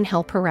had to go and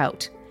help her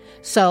out.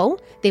 So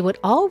they would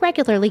all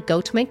regularly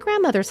go to my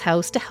grandmother's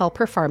house to help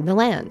her farm the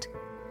land.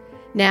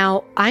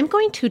 Now, I'm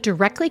going to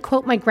directly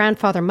quote my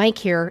grandfather Mike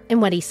here in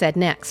what he said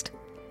next.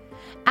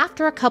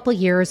 After a couple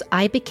years,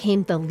 I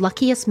became the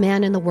luckiest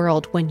man in the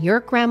world when your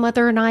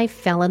grandmother and I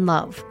fell in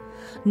love.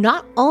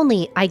 Not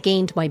only I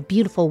gained my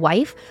beautiful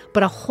wife,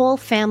 but a whole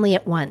family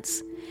at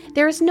once.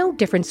 There is no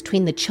difference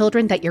between the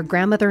children that your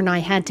grandmother and I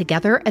had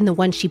together and the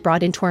ones she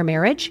brought into our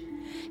marriage.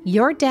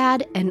 Your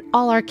dad and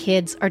all our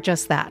kids are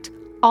just that,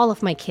 all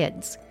of my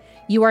kids.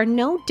 You are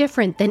no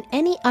different than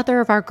any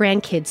other of our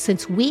grandkids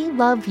since we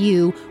love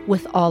you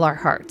with all our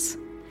hearts.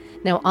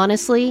 Now,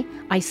 honestly,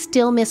 I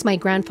still miss my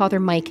grandfather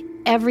Mike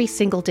every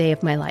single day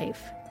of my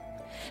life.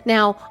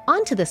 Now,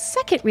 on to the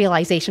second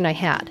realization I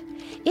had.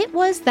 It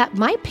was that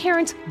my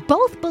parents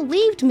both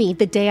believed me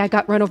the day I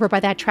got run over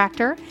by that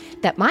tractor,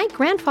 that my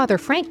grandfather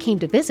Frank came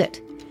to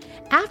visit.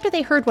 After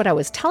they heard what I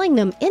was telling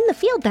them in the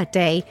field that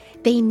day,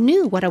 they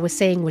knew what I was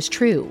saying was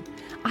true.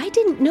 I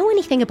didn't know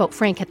anything about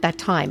Frank at that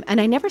time,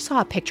 and I never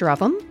saw a picture of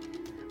him.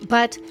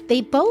 But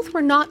they both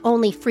were not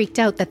only freaked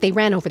out that they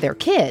ran over their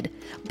kid,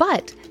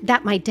 but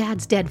that my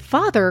dad's dead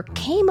father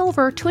came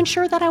over to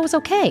ensure that I was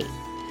okay.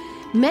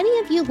 Many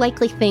of you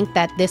likely think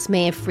that this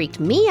may have freaked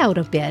me out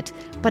a bit,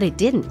 but it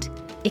didn't.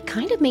 It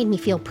kind of made me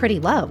feel pretty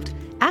loved.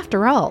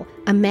 After all,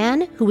 a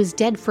man who was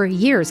dead for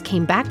years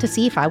came back to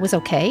see if I was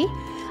okay.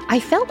 I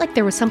felt like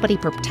there was somebody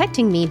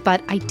protecting me,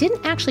 but I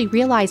didn't actually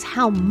realize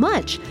how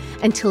much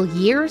until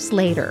years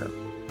later.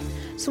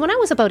 So when I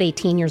was about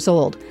 18 years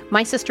old,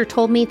 my sister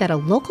told me that a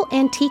local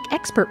antique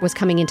expert was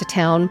coming into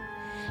town.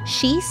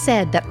 She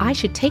said that I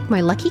should take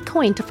my lucky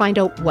coin to find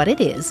out what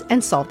it is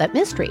and solve that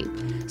mystery.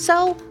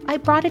 So I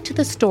brought it to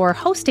the store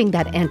hosting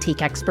that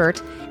antique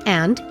expert,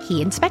 and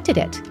he inspected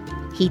it.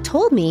 He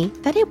told me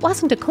that it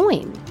wasn't a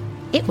coin.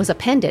 It was a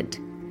pendant.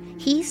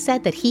 He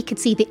said that he could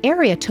see the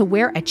area to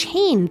where a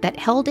chain that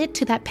held it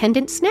to that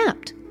pendant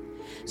snapped.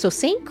 So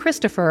St.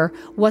 Christopher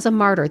was a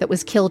martyr that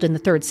was killed in the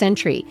 3rd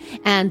century,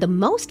 and the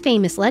most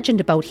famous legend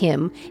about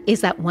him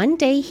is that one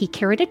day he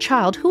carried a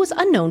child who was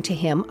unknown to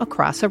him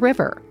across a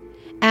river.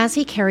 As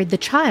he carried the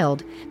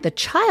child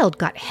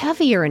got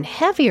heavier and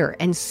heavier,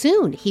 and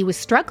soon he was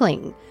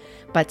struggling.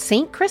 But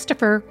St.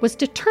 Christopher was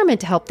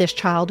determined to help this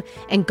child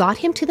and got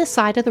him to the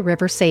side of the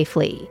river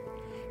safely.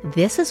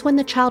 This is when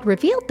the child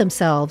revealed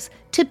themselves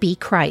to be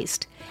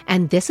Christ,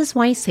 and this is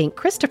why St.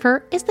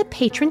 Christopher is the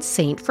patron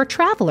saint for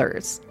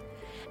travelers.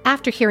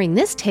 After hearing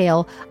this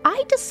tale,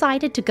 I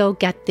decided to go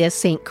get this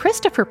St.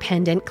 Christopher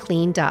pendant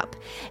cleaned up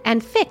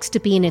and fixed to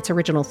be in its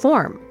original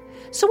form.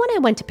 So when I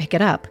went to pick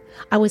it up,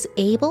 I was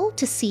able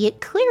to see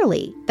it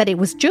clearly that it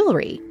was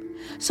jewelry.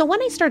 So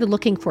when I started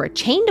looking for a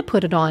chain to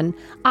put it on,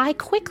 I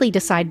quickly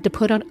decided to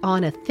put it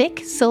on a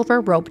thick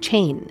silver rope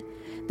chain.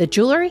 The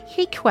jeweler,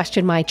 he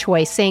questioned my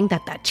choice, saying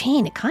that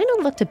chain, it kind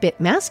of looked a bit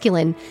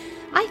masculine.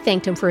 I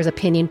thanked him for his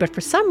opinion, but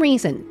for some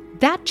reason,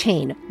 that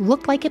chain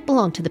looked like it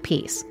belonged to the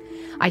piece.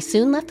 I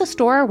soon left the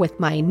store with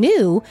my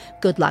new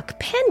good luck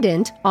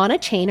pendant on a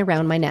chain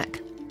around my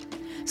neck.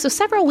 So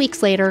several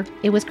weeks later,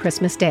 it was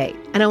Christmas Day,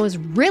 and I was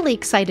really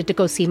excited to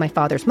go see my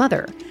father's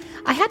mother.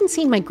 I hadn't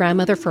seen my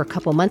grandmother for a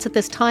couple months at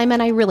this time,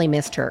 and I really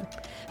missed her.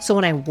 So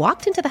when I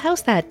walked into the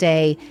house that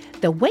day,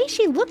 the way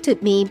she looked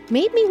at me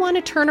made me want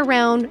to turn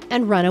around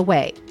and run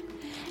away.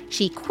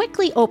 She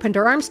quickly opened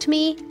her arms to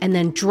me and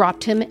then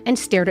dropped him and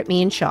stared at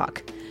me in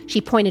shock.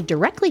 She pointed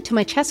directly to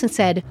my chest and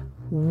said,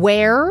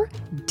 "Where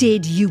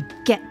did you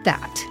get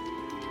that?"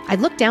 I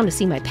looked down to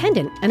see my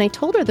pendant, and I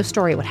told her the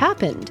story of what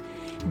happened.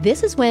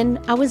 This is when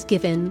I was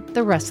given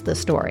the rest of the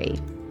story.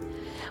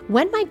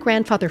 When my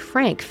grandfather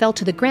Frank fell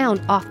to the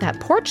ground off that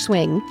porch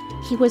swing,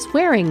 he was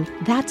wearing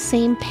that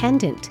same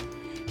pendant.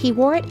 He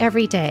wore it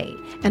every day,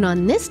 and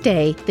on this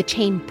day, the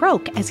chain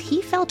broke as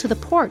he fell to the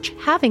porch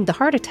having the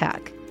heart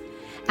attack.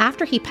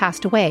 After he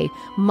passed away,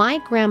 my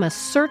grandma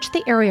searched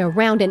the area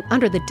around and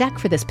under the deck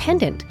for this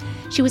pendant.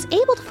 She was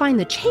able to find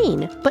the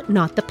chain, but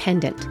not the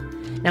pendant.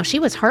 Now, she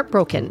was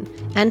heartbroken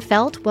and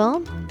felt,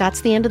 well,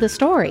 that's the end of the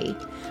story.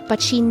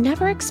 But she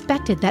never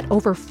expected that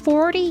over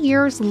 40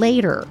 years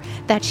later,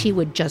 that she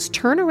would just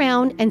turn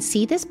around and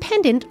see this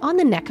pendant on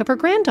the neck of her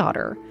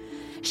granddaughter.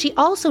 She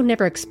also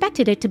never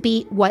expected it to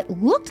be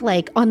what looked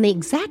like on the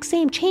exact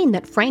same chain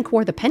that Frank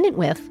wore the pendant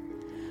with.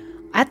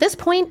 At this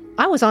point,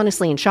 I was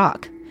honestly in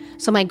shock.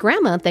 So my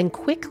grandma then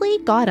quickly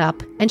got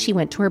up and she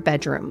went to her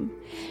bedroom.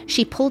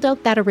 She pulled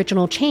out that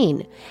original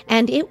chain,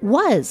 and it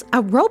was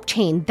a rope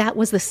chain that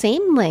was the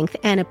same length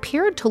and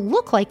appeared to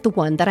look like the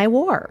one that I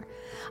wore.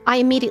 I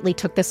immediately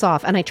took this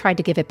off and I tried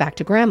to give it back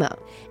to Grandma,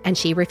 and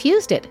she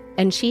refused it.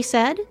 And she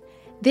said,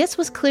 "This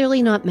was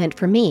clearly not meant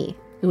for me.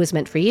 It was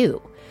meant for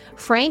you.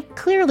 Frank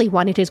clearly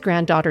wanted his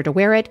granddaughter to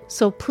wear it,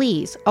 so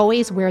please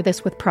always wear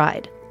this with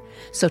pride."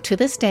 So to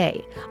this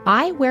day,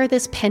 I wear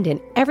this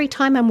pendant every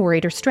time I'm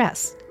worried or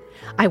stressed.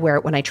 I wear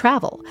it when I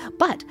travel,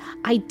 but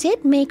I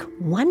did make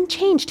one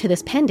change to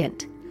this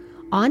pendant.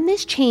 On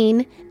this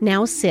chain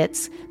now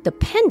sits the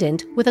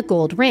pendant with a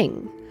gold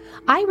ring.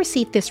 I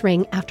received this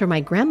ring after my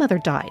grandmother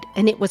died,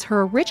 and it was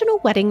her original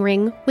wedding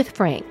ring with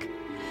Frank.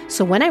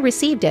 So when I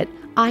received it,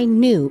 I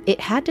knew it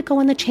had to go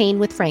on the chain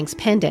with Frank's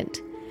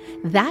pendant.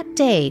 That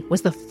day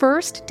was the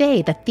first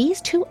day that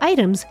these two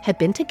items had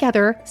been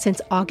together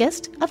since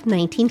August of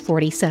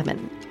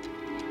 1947.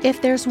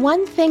 If there's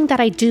one thing that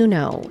I do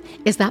know,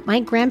 is that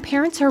my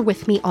grandparents are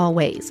with me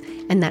always,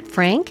 and that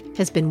Frank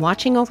has been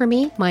watching over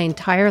me my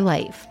entire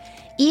life,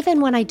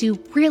 even when I do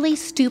really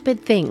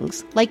stupid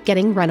things like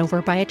getting run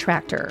over by a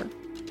tractor.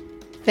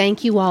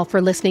 Thank you all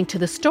for listening to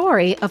the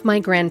story of my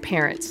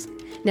grandparents.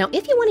 Now,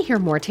 if you want to hear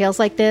more tales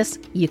like this,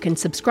 you can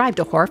subscribe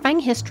to Horrifying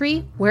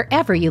History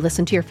wherever you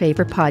listen to your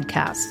favorite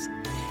podcasts.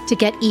 To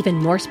get even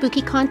more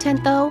spooky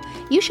content, though,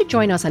 you should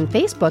join us on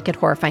Facebook at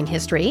Horrifying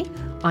History,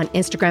 on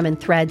Instagram and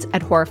Threads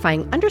at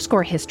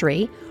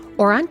Horrifying_History,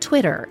 or on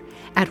Twitter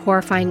at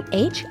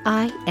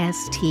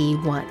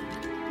HorrifyingHIST1.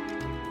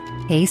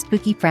 Hey,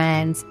 spooky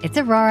friends, it's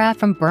Aurora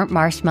from Burnt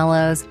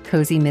Marshmallows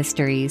Cozy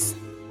Mysteries.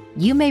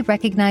 You may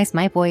recognize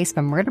my voice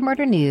from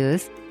Murder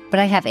News,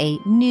 but I have a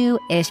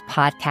new-ish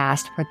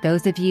podcast for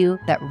those of you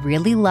that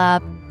really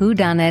love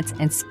whodunits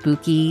and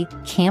spooky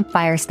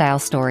campfire-style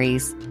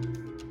stories.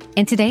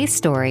 In today's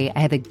story,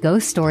 I have a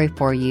ghost story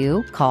for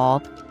you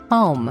called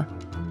Home.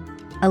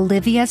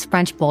 Olivia's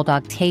French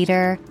bulldog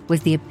Tater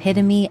was the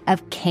epitome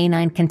of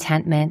canine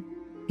contentment,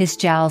 his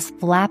jowls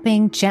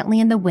flapping gently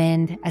in the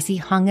wind as he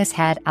hung his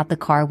head out the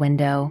car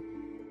window.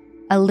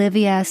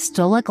 Olivia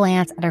stole a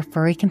glance at her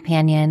furry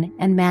companion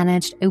and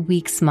managed a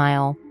weak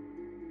smile.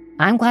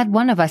 "I'm glad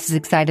one of us is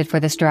excited for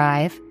this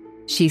drive,"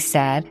 she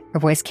said, her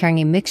voice carrying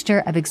a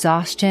mixture of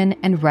exhaustion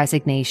and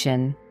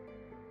resignation.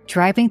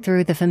 Driving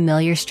through the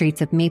familiar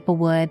streets of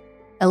Maplewood,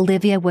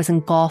 Olivia was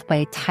engulfed by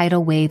a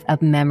tidal wave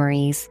of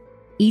memories,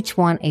 each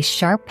one a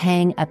sharp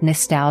pang of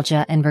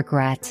nostalgia and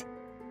regret.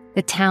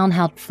 The town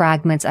held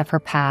fragments of her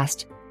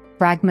past,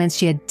 fragments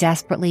she had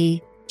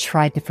desperately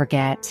tried to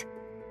forget.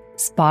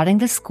 Spotting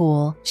the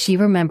school, she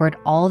remembered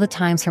all the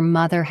times her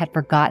mother had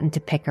forgotten to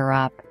pick her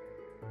up.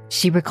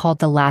 She recalled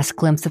the last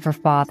glimpse of her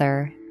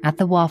father at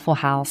the Waffle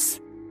House,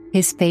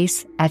 his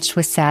face etched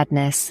with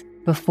sadness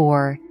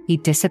before he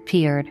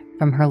disappeared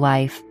from her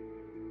life.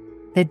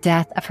 The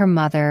death of her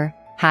mother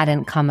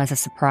hadn't come as a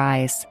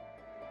surprise.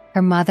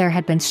 Her mother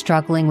had been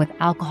struggling with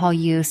alcohol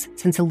use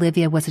since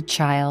Olivia was a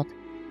child,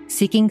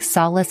 seeking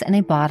solace in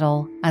a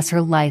bottle as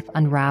her life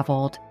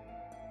unraveled.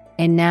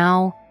 And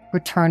now,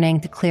 returning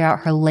to clear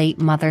out her late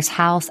mother's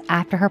house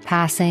after her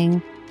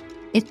passing,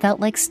 it felt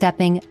like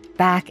stepping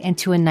back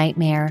into a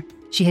nightmare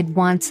she had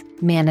once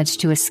managed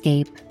to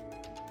escape.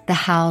 The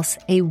house,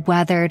 a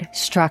weathered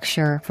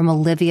structure from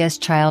Olivia's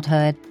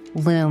childhood,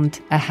 loomed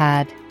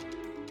ahead.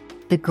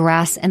 The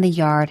grass in the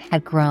yard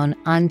had grown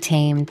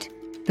untamed,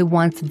 the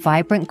once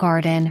vibrant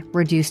garden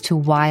reduced to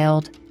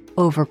wild,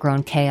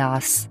 overgrown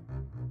chaos.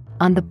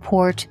 On the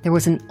porch, there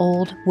was an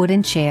old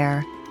wooden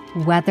chair,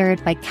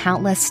 weathered by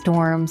countless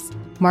storms,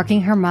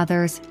 marking her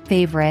mother's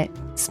favorite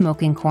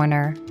smoking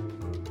corner.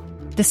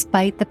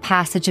 Despite the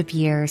passage of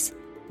years,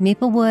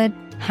 Maplewood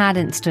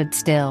hadn't stood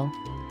still.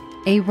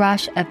 A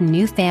rush of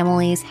new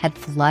families had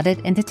flooded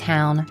into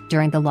town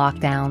during the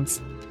lockdowns,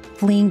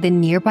 fleeing the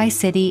nearby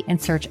city in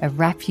search of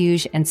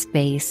refuge and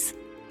space.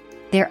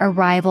 Their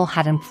arrival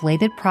had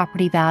inflated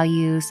property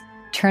values,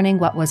 turning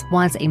what was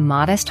once a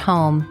modest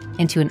home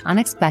into an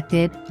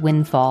unexpected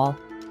windfall.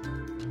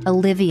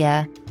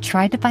 Olivia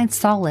tried to find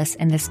solace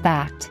in this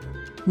fact,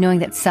 knowing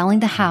that selling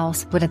the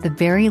house would at the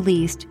very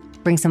least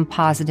bring some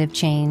positive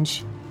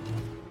change.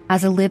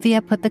 As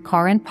Olivia put the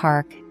car in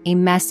park, a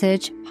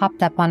message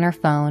popped up on her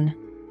phone.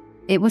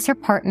 It was her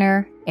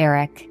partner,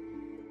 Eric.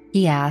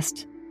 He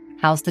asked,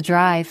 "How's the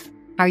drive?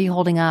 How are you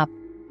holding up?"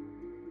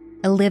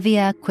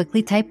 Olivia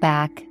quickly typed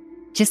back,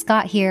 "Just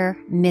got here,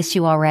 miss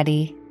you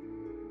already."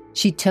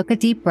 She took a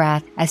deep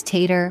breath as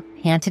Tater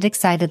panted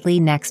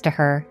excitedly next to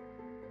her.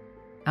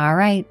 "All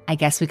right, I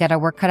guess we got our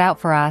work cut out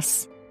for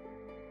us."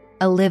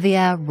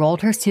 Olivia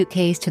rolled her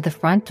suitcase to the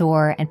front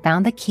door and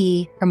found the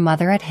key her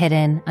mother had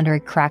hidden under a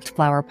cracked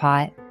flower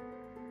pot.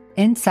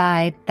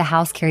 Inside, the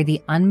house carried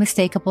the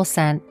unmistakable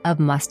scent of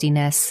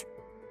mustiness.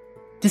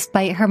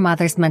 Despite her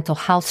mother's mental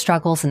health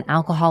struggles and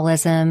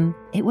alcoholism,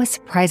 it was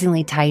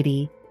surprisingly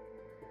tidy.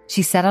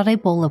 She set out a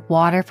bowl of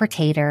water for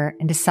Tater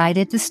and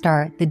decided to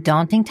start the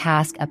daunting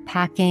task of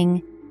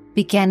packing,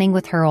 beginning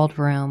with her old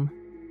room.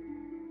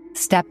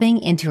 Stepping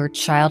into her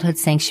childhood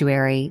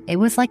sanctuary, it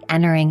was like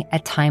entering a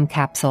time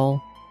capsule.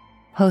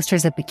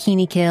 Posters of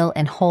Bikini Kill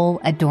and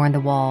Hole adorned the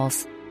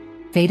walls,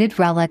 faded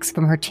relics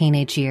from her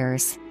teenage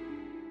years.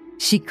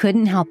 She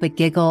couldn't help but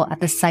giggle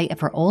at the sight of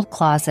her old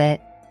closet,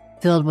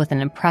 filled with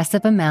an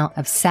impressive amount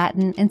of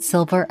satin and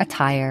silver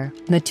attire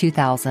from the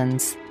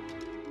 2000s.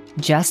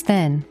 Just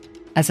then,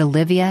 as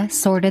Olivia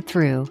sorted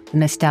through the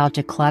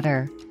nostalgic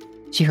clutter,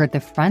 she heard the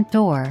front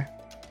door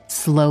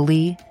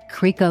slowly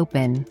creak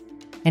open,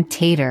 and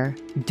Tater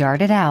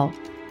darted out,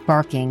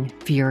 barking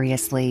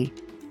furiously.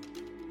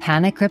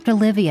 Panic gripped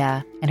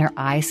Olivia, and her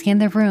eyes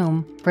scanned the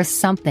room for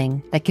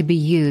something that could be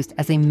used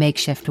as a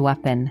makeshift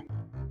weapon.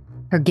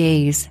 Her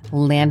gaze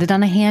landed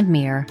on a hand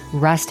mirror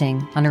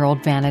resting on her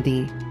old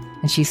vanity,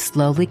 and she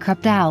slowly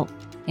crept out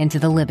into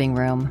the living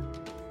room.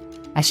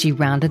 As she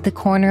rounded the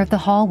corner of the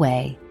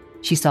hallway,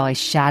 she saw a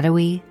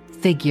shadowy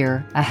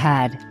figure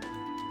ahead.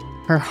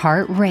 Her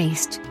heart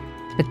raced,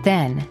 but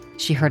then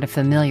she heard a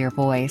familiar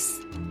voice.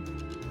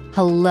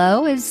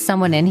 "Hello, is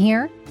someone in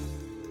here?"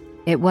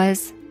 It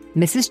was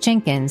Mrs.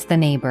 Jenkins, the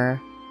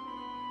neighbor.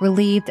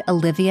 Relieved,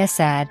 Olivia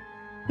said,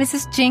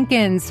 "Mrs.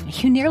 Jenkins,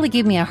 you nearly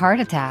gave me a heart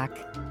attack."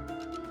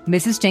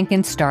 Mrs.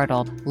 Jenkins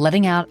startled,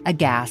 letting out a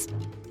gasp.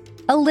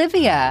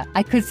 "Olivia,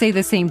 I could say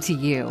the same to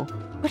you.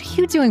 What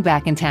are you doing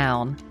back in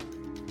town?"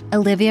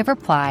 Olivia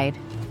replied,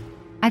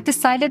 "I've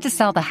decided to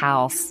sell the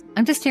house.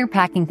 I'm just here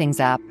packing things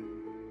up."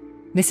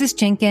 Mrs.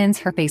 Jenkins,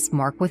 her face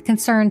marked with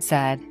concern,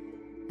 said,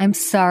 "I'm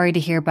sorry to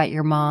hear about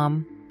your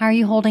mom. How are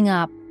you holding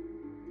up?"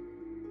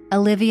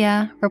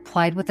 Olivia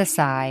replied with a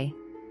sigh,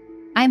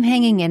 "I'm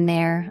hanging in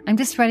there. I'm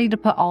just ready to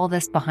put all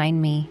this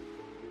behind me."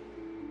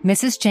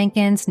 Mrs.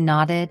 Jenkins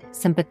nodded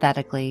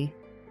sympathetically.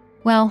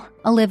 "Well,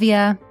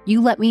 Olivia, you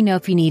let me know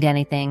if you need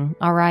anything,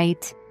 all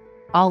right?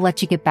 I'll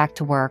let you get back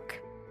to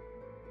work."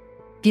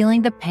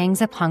 Feeling the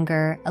pangs of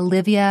hunger,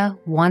 Olivia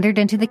wandered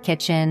into the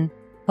kitchen,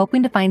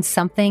 hoping to find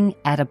something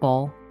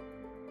edible.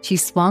 She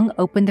swung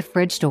open the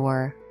fridge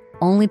door,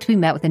 only to be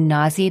met with a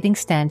nauseating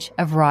stench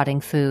of rotting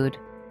food.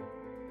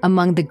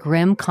 Among the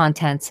grim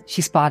contents,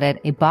 she spotted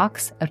a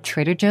box of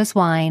Trader Joe's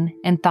wine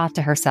and thought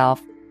to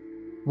herself,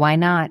 why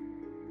not?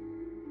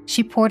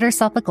 She poured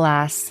herself a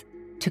glass,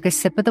 took a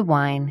sip of the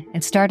wine,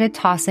 and started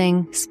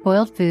tossing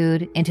spoiled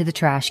food into the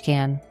trash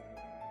can.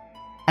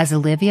 As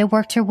Olivia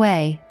worked her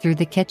way through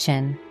the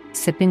kitchen,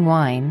 sipping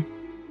wine,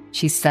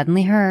 she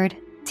suddenly heard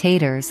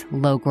Tater's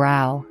low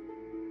growl.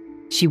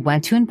 She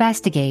went to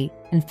investigate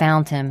and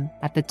found him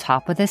at the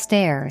top of the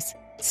stairs,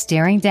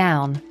 staring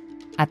down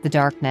at the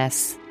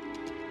darkness.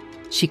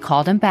 She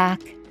called him back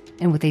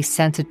and with a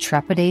sense of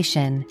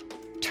trepidation,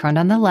 turned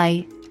on the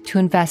light to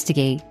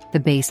investigate the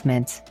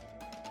basement.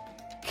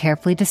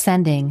 Carefully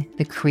descending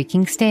the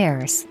creaking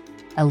stairs,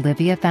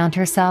 Olivia found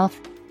herself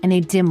in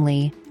a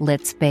dimly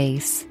lit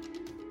space.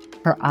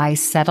 Her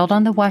eyes settled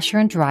on the washer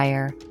and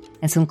dryer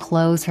and some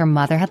clothes her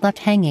mother had left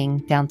hanging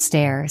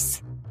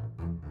downstairs.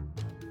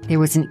 There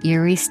was an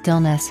eerie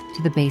stillness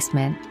to the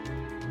basement,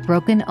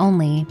 broken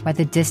only by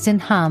the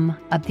distant hum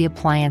of the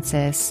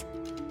appliances.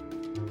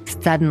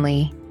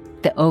 Suddenly,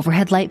 the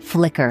overhead light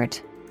flickered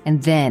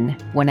and then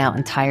went out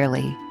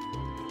entirely.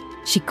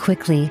 She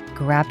quickly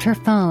grabbed her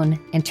phone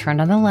and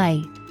turned on the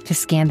light to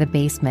scan the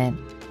basement,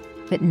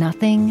 but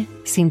nothing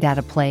seemed out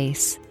of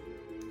place.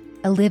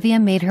 Olivia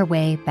made her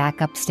way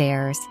back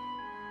upstairs.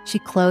 She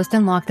closed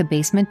and locked the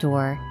basement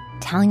door,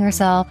 telling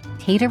herself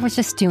Tater was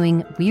just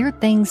doing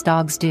weird things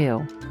dogs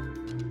do.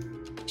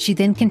 She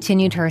then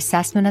continued her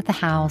assessment of the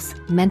house,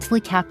 mentally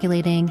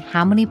calculating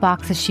how many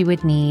boxes she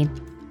would need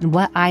and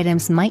what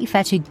items might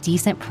fetch a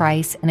decent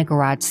price in a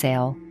garage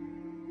sale.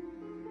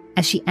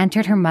 As she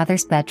entered her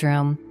mother's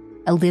bedroom,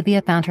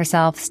 Olivia found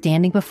herself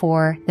standing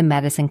before the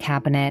medicine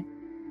cabinet.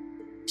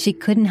 She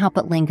couldn't help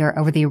but linger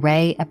over the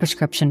array of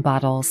prescription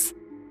bottles.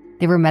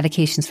 There were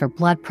medications for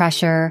blood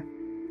pressure,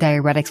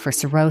 diuretics for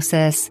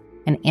cirrhosis,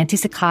 and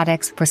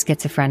antipsychotics for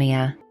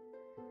schizophrenia.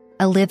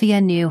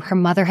 Olivia knew her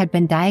mother had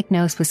been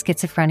diagnosed with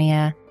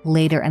schizophrenia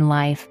later in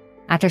life,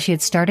 after she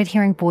had started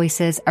hearing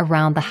voices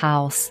around the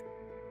house.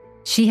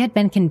 She had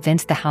been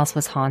convinced the house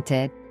was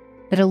haunted,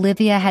 but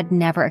Olivia had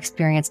never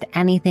experienced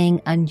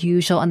anything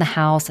unusual in the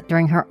house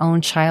during her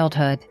own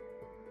childhood.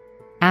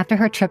 After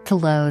her trip to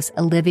Lowe's,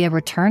 Olivia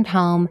returned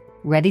home,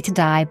 ready to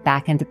dive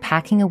back into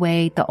packing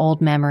away the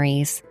old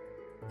memories.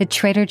 The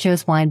Trader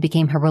Joe's wine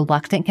became her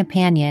reluctant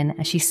companion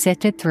as she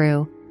sifted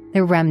through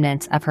the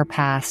remnants of her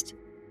past.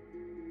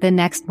 The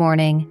next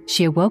morning,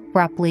 she awoke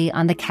abruptly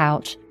on the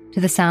couch to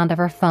the sound of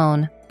her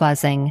phone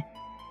buzzing.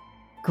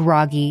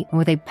 Groggy and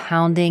with a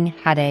pounding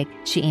headache,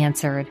 she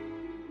answered,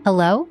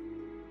 "Hello?"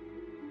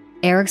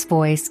 Eric's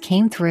voice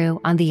came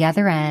through on the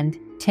other end,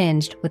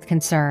 tinged with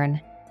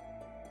concern.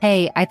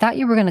 "Hey, I thought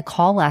you were going to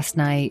call last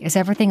night. Is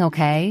everything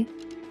okay?"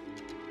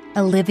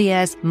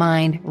 Olivia's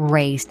mind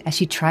raced as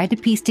she tried to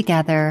piece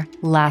together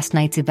last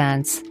night's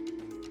events.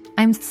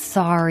 "I'm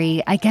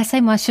sorry. I guess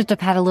I must have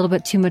had a little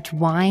bit too much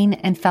wine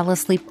and fell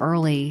asleep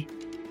early."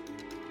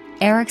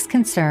 Eric's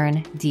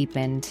concern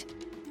deepened.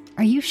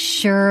 "Are you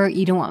sure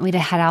you don't want me to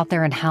head out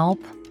there and help?"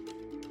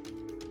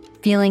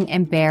 Feeling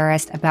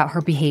embarrassed about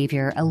her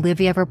behavior,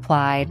 Olivia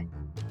replied,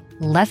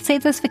 "Let's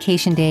save those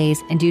vacation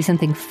days and do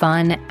something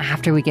fun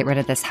after we get rid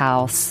of this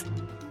house."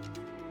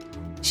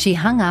 She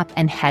hung up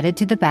and headed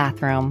to the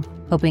bathroom,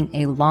 hoping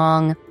a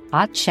long,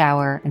 hot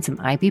shower and some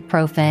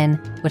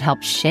ibuprofen would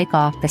help shake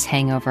off this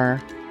hangover.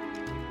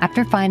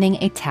 After finding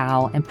a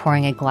towel and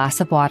pouring a glass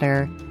of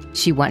water,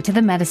 she went to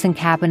the medicine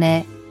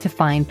cabinet to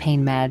find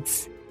pain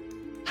meds.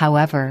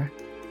 However,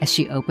 as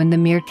she opened the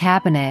mirrored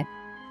cabinet,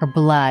 her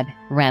blood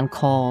ran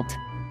cold.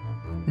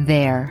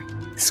 There,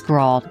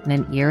 scrawled in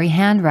an eerie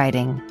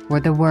handwriting,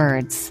 were the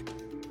words,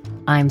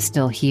 "I'm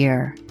still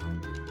here."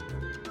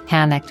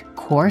 Panic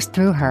coursed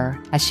through her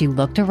as she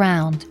looked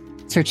around,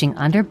 searching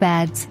under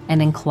beds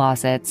and in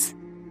closets.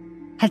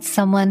 Had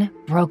someone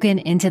broken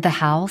into the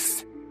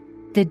house?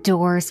 The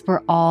doors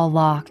were all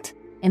locked,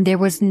 and there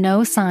was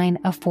no sign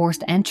of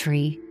forced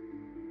entry.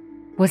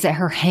 Was it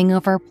her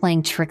hangover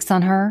playing tricks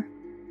on her?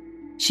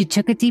 She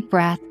took a deep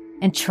breath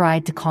and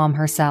tried to calm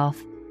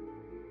herself.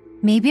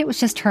 Maybe it was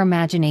just her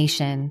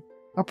imagination,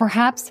 or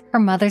perhaps her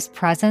mother's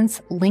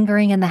presence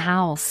lingering in the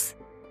house.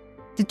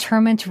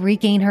 Determined to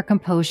regain her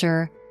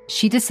composure,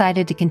 she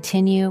decided to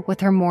continue with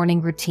her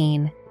morning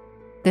routine.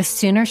 The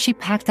sooner she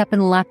packed up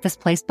and left this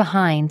place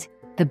behind,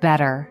 the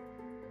better.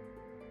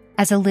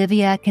 As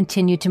Olivia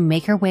continued to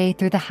make her way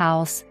through the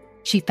house,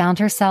 she found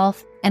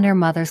herself in her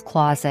mother's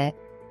closet.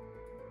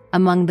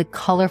 Among the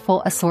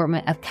colorful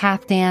assortment of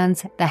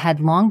caftans that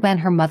had long been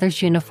her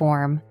mother's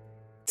uniform,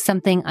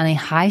 something on a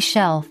high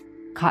shelf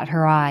caught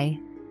her eye.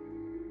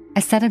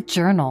 A set of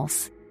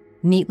journals,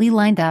 neatly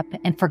lined up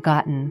and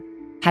forgotten,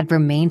 had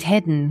remained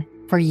hidden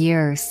for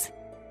years.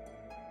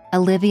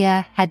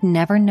 Olivia had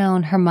never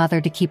known her mother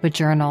to keep a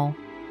journal,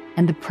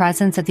 and the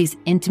presence of these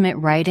intimate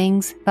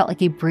writings felt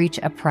like a breach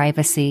of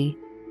privacy.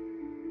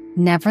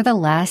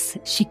 Nevertheless,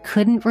 she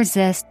couldn't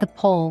resist the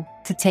pull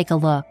to take a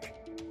look.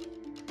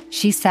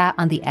 She sat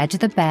on the edge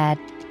of the bed,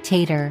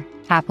 Tater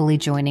happily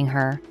joining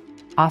her,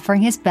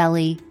 offering his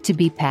belly to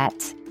be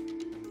pet.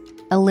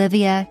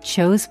 Olivia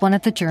chose one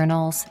of the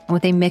journals, and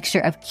with a mixture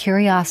of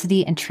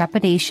curiosity and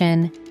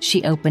trepidation,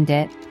 she opened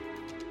it.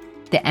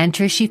 The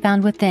entries she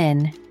found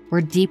within were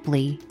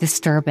deeply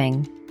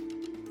disturbing.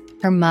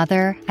 Her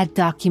mother had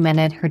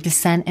documented her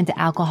descent into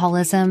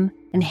alcoholism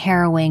in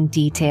harrowing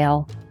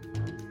detail.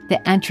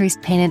 The entries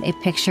painted a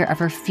picture of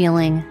her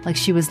feeling like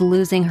she was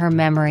losing her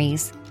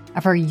memories,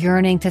 of her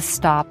yearning to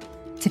stop,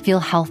 to feel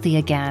healthy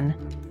again.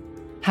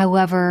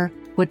 However,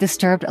 what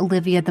disturbed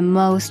Olivia the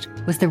most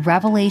was the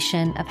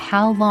revelation of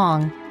how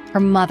long her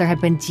mother had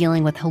been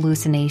dealing with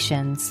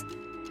hallucinations.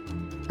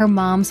 Her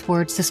mom's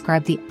words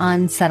described the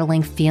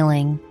unsettling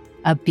feeling,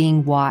 of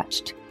being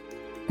watched,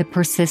 the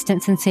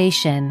persistent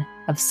sensation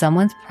of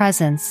someone's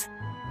presence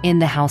in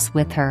the house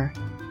with her.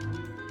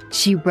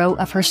 She wrote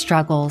of her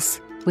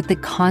struggles with the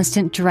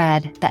constant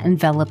dread that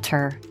enveloped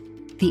her,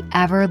 the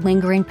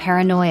ever-lingering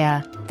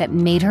paranoia that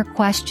made her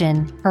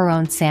question her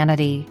own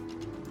sanity.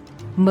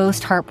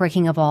 Most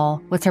heartbreaking of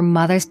all was her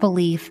mother's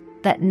belief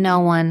that no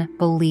one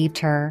believed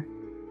her,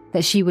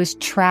 that she was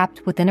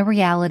trapped within a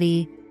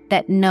reality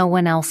that no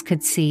one else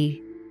could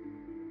see.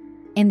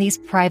 In these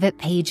private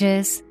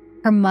pages,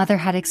 her mother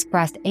had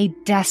expressed a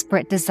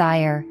desperate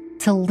desire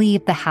to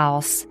leave the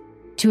house,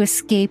 to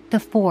escape the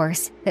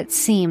force that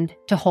seemed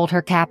to hold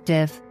her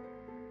captive.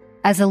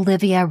 As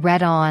Olivia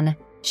read on,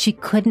 she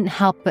couldn't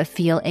help but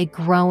feel a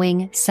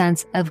growing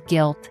sense of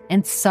guilt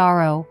and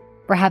sorrow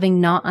for having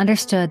not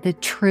understood the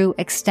true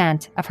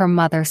extent of her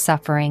mother's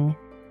suffering.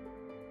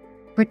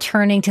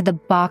 Returning to the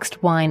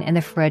boxed wine in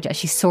the fridge as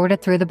she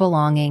sorted through the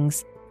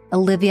belongings,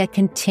 Olivia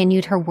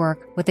continued her work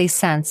with a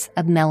sense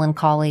of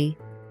melancholy.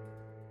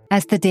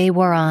 As the day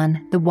wore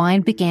on, the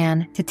wine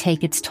began to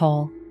take its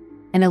toll,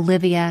 and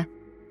Olivia,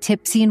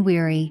 tipsy and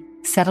weary,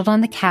 settled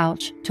on the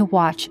couch to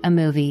watch a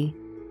movie.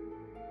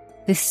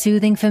 The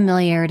soothing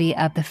familiarity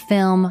of the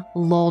film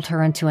lulled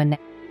her into a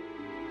nap.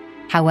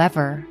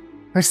 However,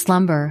 her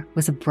slumber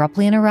was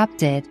abruptly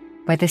interrupted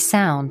by the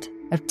sound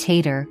of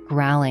Tater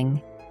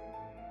growling.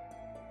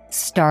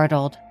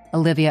 Startled,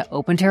 Olivia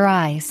opened her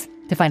eyes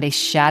to find a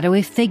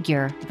shadowy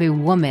figure of a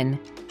woman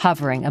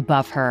hovering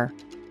above her.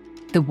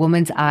 The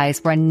woman's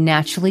eyes were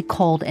unnaturally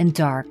cold and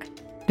dark,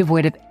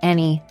 devoid of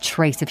any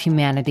trace of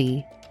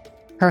humanity.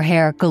 Her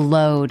hair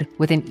glowed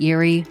with an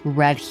eerie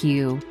red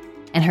hue,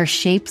 and her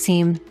shape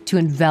seemed to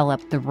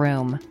envelop the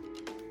room.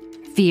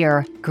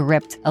 Fear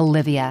gripped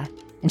Olivia,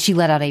 and she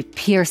let out a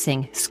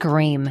piercing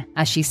scream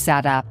as she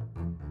sat up,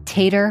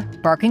 Tater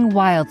barking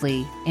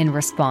wildly in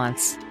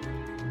response.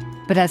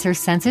 But as her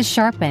senses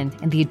sharpened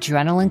and the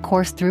adrenaline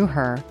coursed through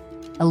her,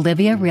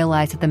 Olivia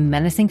realized that the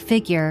menacing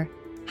figure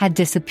had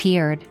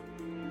disappeared.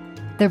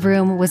 The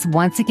room was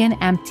once again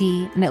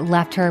empty, and it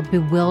left her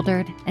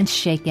bewildered and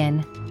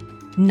shaken.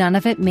 None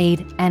of it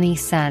made any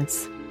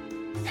sense.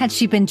 Had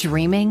she been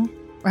dreaming,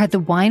 or had the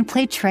wine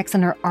played tricks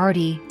on her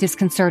already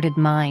disconcerted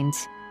mind?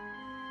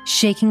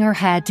 Shaking her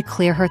head to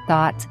clear her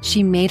thoughts,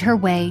 she made her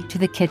way to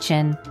the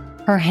kitchen,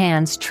 her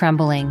hands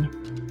trembling.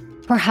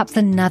 Perhaps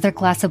another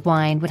glass of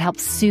wine would help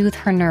soothe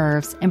her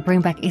nerves and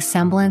bring back a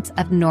semblance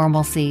of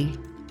normalcy.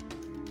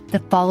 The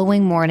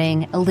following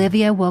morning,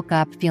 Olivia woke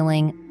up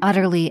feeling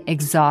utterly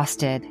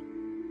exhausted.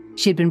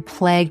 She had been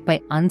plagued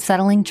by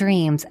unsettling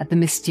dreams of the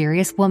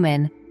mysterious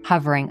woman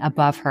hovering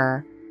above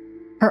her,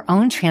 her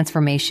own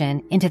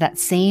transformation into that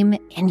same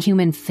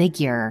inhuman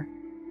figure.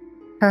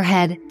 Her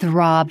head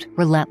throbbed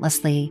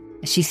relentlessly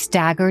as she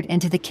staggered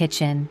into the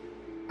kitchen,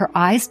 her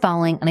eyes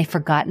falling on a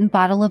forgotten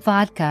bottle of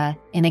vodka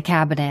in a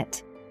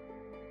cabinet.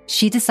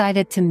 She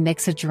decided to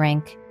mix a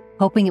drink,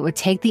 hoping it would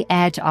take the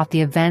edge off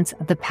the events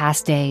of the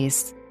past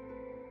days.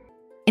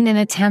 In an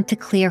attempt to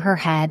clear her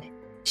head,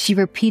 she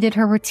repeated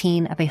her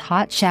routine of a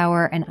hot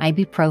shower and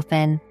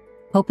ibuprofen,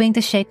 hoping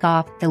to shake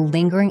off the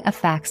lingering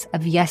effects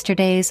of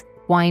yesterday's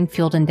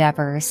wine-fueled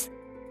endeavors.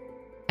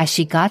 As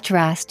she got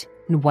dressed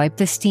and wiped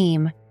the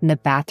steam in the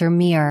bathroom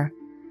mirror,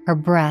 her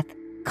breath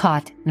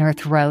caught in her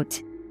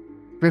throat.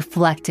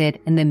 Reflected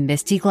in the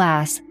misty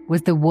glass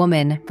was the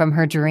woman from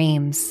her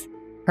dreams,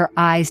 her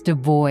eyes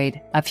devoid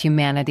of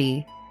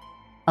humanity.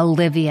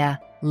 Olivia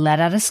let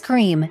out a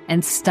scream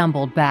and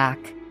stumbled back.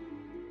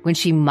 When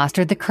she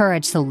mustered the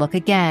courage to look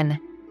again,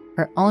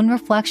 her own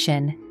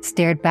reflection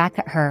stared back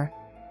at her,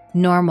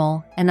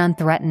 normal and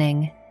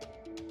unthreatening.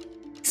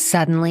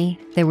 Suddenly,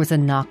 there was a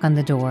knock on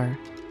the door.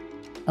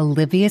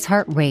 Olivia's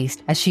heart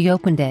raced as she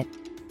opened it,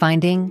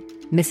 finding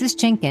Mrs.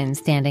 Jenkins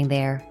standing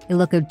there, a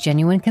look of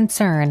genuine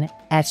concern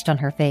etched on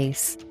her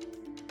face.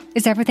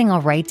 "Is everything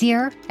all right,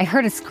 dear? I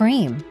heard a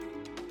scream,"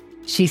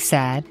 she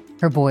said,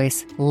 her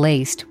voice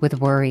laced with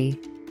worry.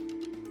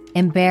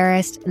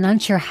 Embarrassed and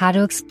unsure how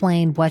to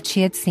explain what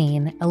she had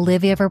seen,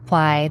 Olivia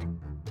replied,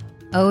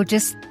 "Oh,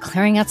 just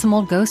clearing out some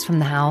old ghosts from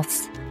the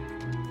house."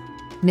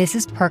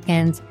 Mrs.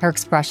 Perkins, her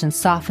expression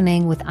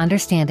softening with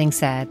understanding,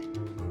 said,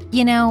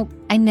 "You know,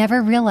 I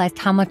never realized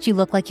how much you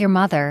look like your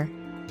mother."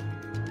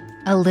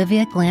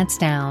 Olivia glanced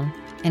down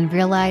and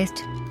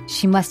realized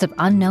she must have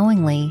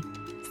unknowingly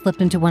slipped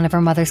into one of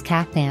her mother's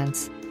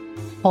caftans,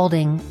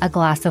 holding a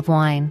glass of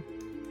wine.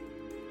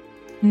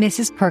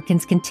 Mrs.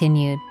 Perkins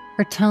continued,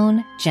 her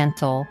tone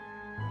gentle.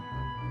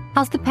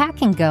 "How's the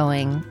packing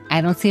going?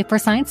 I don't see it for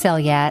sign sale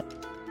yet."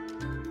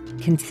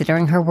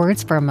 Considering her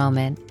words for a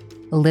moment,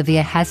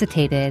 Olivia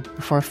hesitated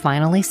before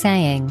finally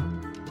saying,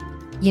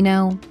 "You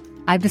know,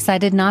 I've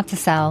decided not to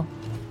sell.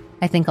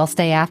 I think I'll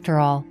stay after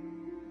all."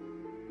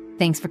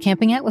 Thanks for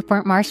camping out with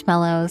Burnt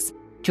Marshmallows.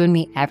 Join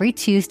me every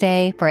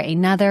Tuesday for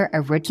another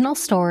original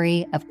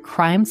story of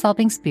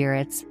crime-solving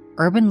spirits,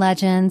 urban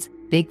legends,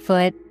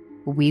 Bigfoot.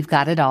 We've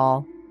got it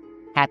all.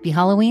 Happy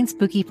Halloween,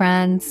 spooky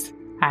friends.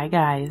 Hi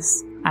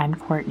guys, I'm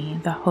Courtney,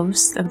 the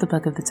host of the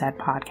Book of the Dead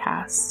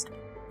podcast.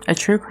 a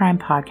true crime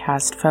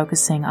podcast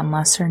focusing on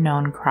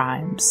lesser-known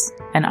crimes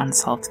and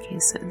unsolved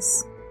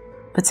cases.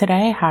 But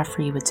today I have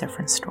for you a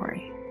different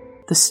story.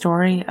 The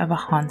story of a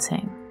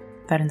haunting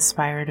that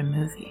inspired a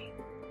movie.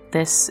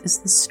 This is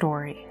the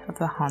story of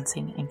the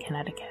haunting in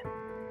Connecticut.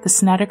 The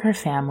Snedeker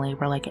family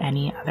were like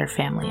any other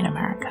family in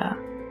America.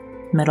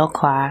 Middle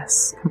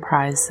class,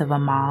 comprised of a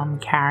mom,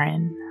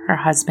 Karen, her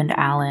husband,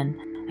 Alan,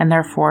 and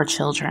their 4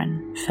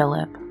 children,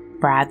 Philip,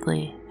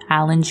 Bradley,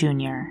 Alan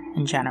Jr.,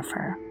 and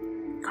Jennifer.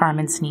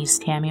 Carmen's niece,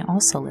 Tammy,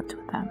 also lived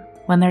with them.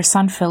 When their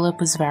son Philip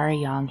was very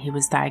young, he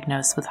was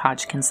diagnosed with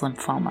Hodgkin's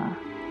lymphoma.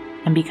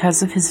 And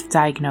because of his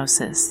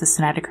diagnosis, the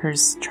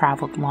Snedekers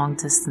traveled long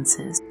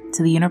distances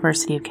to the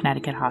University of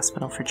Connecticut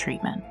Hospital for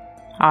treatment.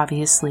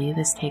 Obviously,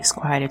 this takes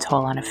quite a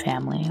toll on a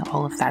family,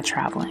 all of that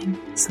traveling,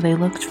 so they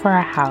looked for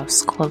a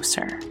house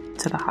closer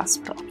to the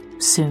hospital.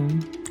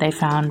 Soon, they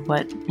found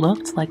what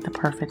looked like the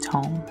perfect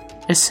home,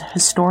 a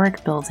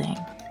historic building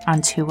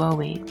on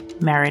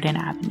 208 Meriden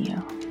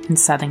Avenue in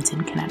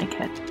Southington,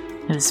 Connecticut.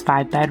 It was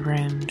 5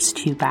 bedrooms,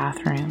 2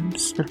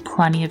 bathrooms, with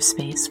plenty of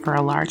space for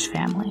a large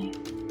family.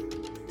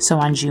 So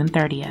on June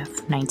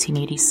 30th,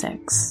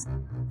 1986,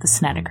 the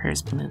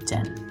Snedekers moved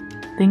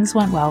in. Things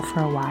went well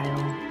for a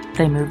while.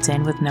 They moved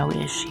in with no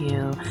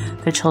issue.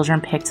 The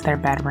children picked their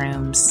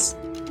bedrooms,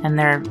 and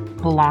their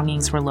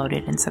belongings were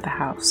loaded into the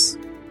house.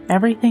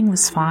 Everything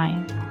was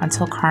fine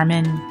until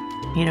Carmen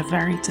made a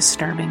very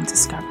disturbing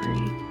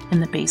discovery in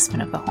the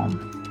basement of the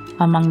home.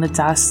 Among the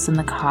dust and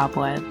the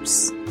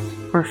cobwebs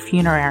were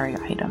funerary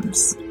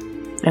items,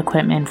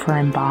 equipment for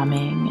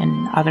embalming,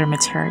 and other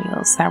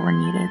materials that were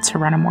needed to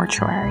run a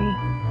mortuary.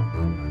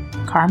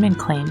 Carmen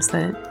claims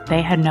that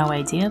they had no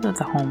idea that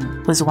the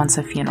home was once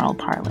a funeral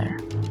parlor,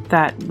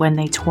 that when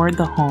they toured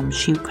the home,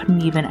 she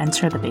couldn't even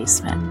enter the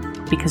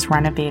basement because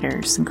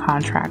renovators and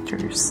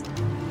contractors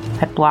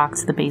had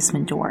blocked the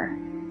basement door.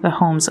 The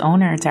home's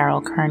owner,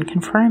 Darryl Kern,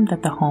 confirmed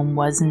that the home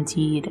was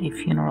indeed a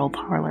funeral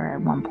parlor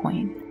at one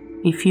point,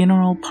 a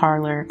funeral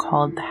parlor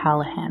called the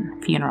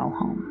Hallahan Funeral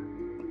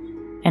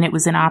Home, and it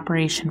was in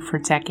operation for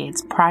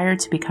decades prior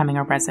to becoming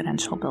a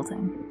residential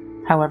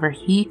building. However,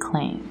 he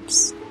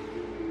claims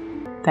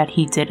that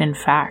he did in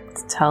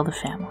fact tell the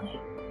family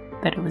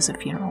that it was a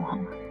funeral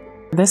home.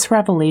 This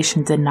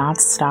revelation did not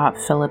stop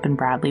Philip and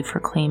Bradley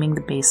from claiming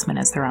the basement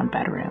as their own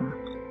bedroom.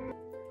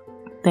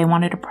 They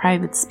wanted a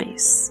private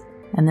space,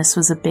 and this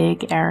was a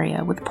big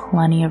area with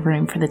plenty of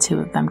room for the 2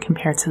 of them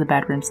compared to the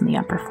bedrooms in the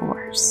upper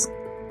floors.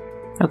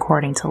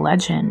 According to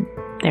legend,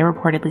 they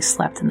reportedly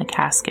slept in the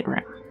casket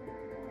room,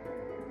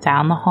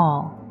 down the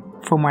hall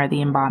from where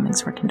the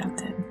embalmings were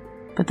conducted.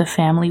 But the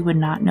family would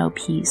not know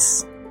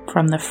peace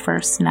from the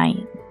first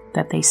night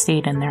that they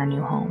stayed in their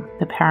new home.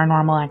 The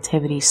paranormal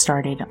activity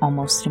started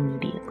almost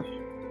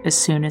immediately, as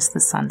soon as the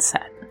sun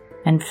set,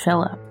 and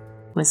Philip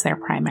was their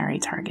primary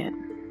target.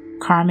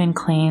 Carmen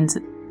claimed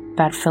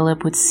that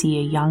Philip would see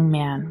a young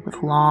man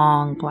with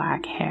long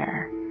black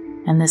hair,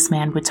 and this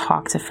man would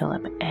talk to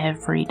Philip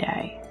every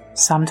day.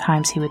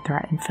 Sometimes he would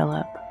threaten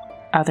Philip,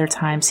 other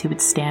times he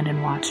would stand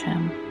and watch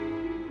him,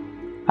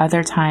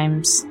 other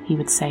times he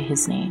would say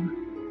his name,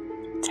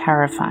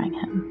 terrifying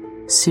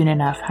him. Soon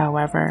enough,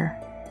 however,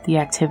 the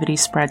activity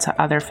spread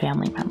to other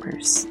family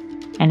members,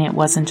 and it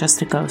wasn't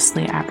just a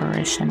ghostly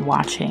apparition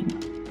watching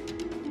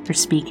or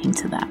speaking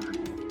to them.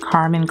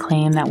 Carmen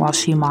claimed that while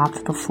she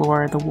mopped the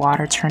floor, the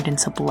water turned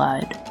into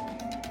blood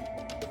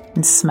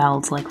and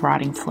smelled like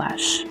rotting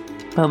flesh.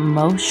 But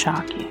most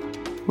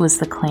shocking was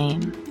the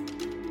claim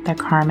that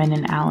Carmen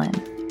and Alan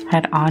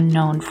had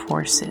unknown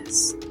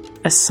forces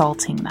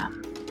assaulting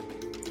them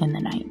in the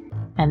night.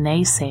 And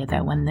they say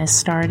that when this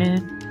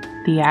started,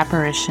 the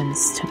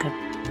apparitions took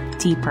a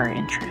deeper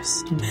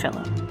interest in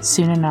Philip.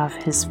 Soon enough,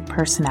 his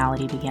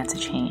personality began to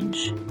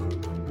change.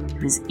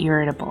 He was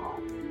irritable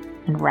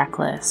and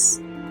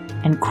reckless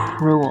and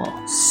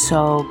cruel,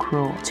 so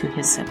cruel to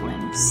his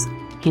siblings.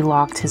 He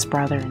locked his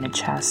brother in a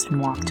chest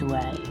and walked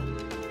away.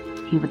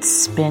 He would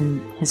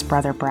spin his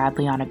brother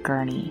Bradley on a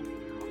gurney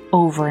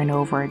over and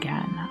over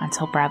again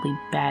until Bradley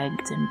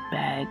begged and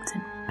begged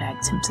and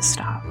begged him to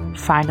stop.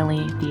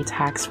 Finally, the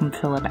attacks from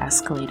Philip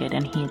escalated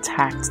and he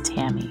attacked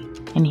Tammy,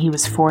 and he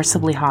was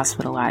forcibly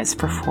hospitalized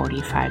for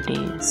 45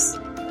 days,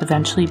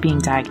 eventually being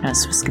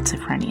diagnosed with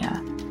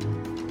schizophrenia,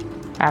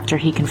 after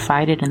he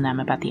confided in them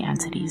about the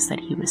entities that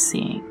he was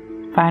seeing.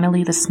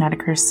 Finally, the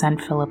Snedekers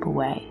sent Philip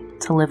away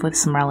to live with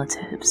some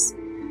relatives,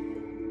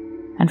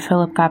 and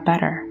Philip got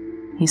better.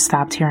 He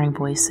stopped hearing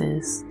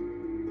voices,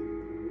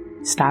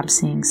 stopped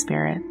seeing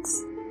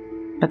spirits,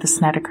 but the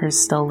Snedekers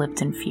still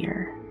lived in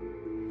fear.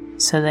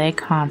 So they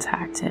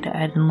contacted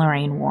Ed and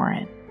Lorraine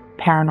Warren,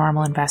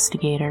 paranormal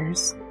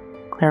investigators,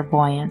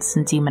 clairvoyants,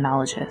 and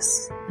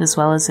demonologists, as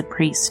well as a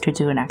priest to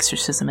do an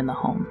exorcism in the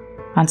home.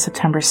 On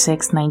September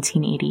 6,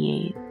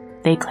 1988,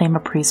 they claim a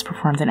priest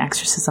performed an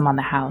exorcism on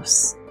the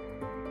house,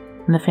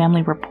 and the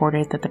family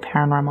reported that the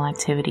paranormal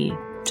activity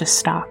just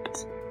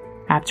stopped.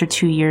 After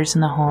 2 years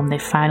in the home, they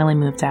finally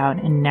moved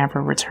out and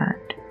never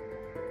returned.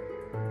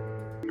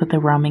 But the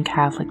Roman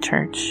Catholic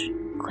Church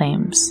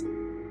claims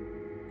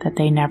that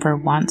they never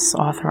once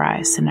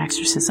authorized an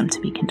exorcism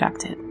to be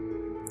conducted.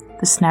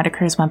 The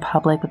Snedekers went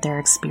public with their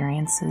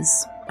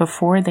experiences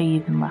before they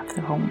even left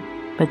their home.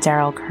 But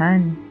Daryl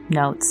Kern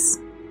notes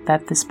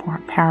that this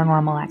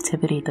paranormal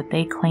activity that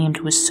they claimed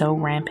was so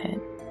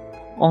rampant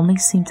only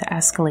seemed to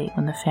escalate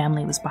when the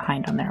family was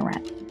behind on their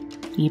rent.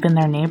 Even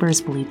their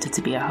neighbors believed it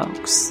to be a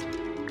hoax,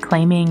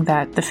 claiming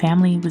that the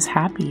family was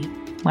happy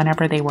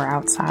whenever they were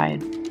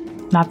outside,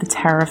 not the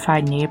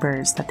terrified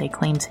neighbors that they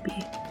claimed to be.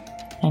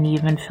 And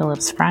even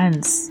Philip's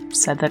friends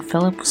said that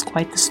Philip was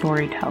quite the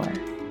storyteller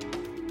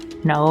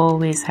and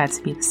always had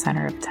to be the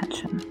center of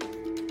attention.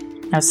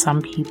 Now,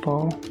 some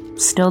people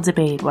still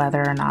debate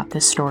whether or not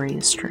this story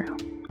is true,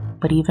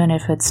 but even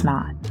if it's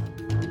not,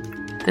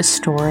 the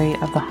story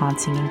of the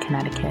haunting in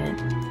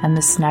Connecticut and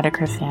the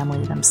Snedeker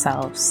family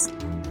themselves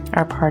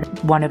are part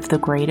of one of the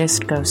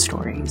greatest ghost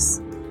stories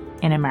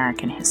in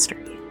American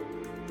history.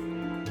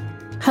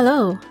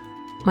 Hello,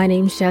 my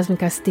name's Jasmine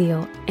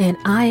Castillo, and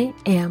I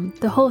am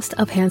the host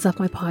of Hands Off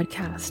My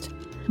Podcast.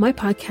 My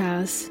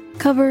podcast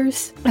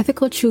covers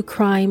ethical true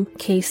crime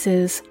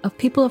cases of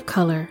people of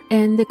color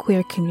and the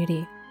queer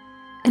community.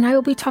 And I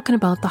will be talking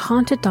about the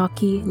haunted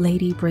Donkey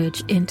Lady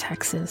Bridge in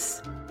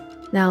Texas.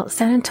 Now,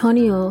 San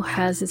Antonio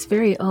has its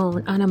very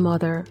own Anna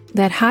Mother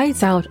that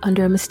hides out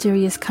under a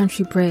mysterious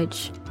country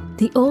bridge.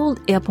 The old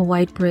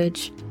Applewhite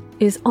Bridge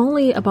is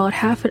only about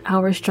half an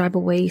hour's drive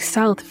away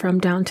south from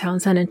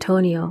downtown San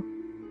Antonio.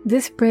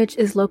 This bridge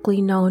is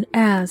locally known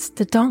as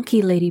the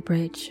Donkey Lady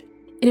Bridge.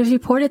 It is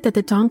reported that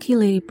the Donkey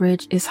Lady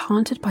Bridge is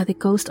haunted by the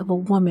ghost of a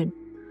woman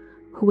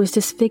who was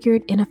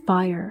disfigured in a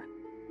fire.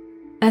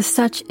 As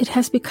such, it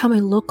has become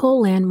a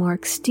local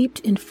landmark steeped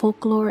in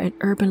folklore and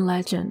urban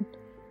legend.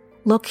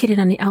 Located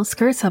on the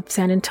outskirts of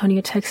San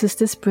Antonio, Texas,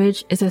 this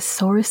bridge is a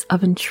source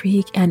of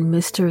intrigue and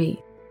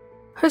mystery.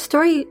 Her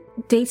story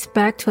dates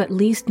back to at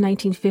least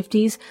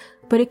 1950s,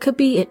 but it could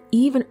be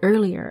even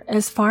earlier,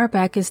 as far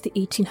back as the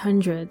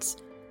 1800s.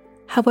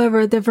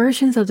 However, the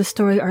versions of the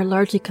story are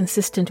largely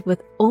consistent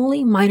with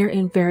only minor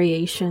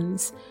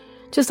variations.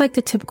 Just like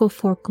the typical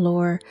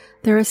folklore,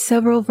 there are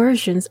several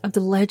versions of the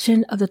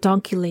legend of the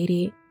Donkey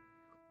Lady.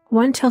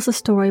 One tells the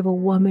story of a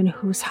woman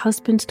whose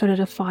husband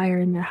started a fire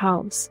in their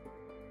house.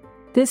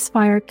 This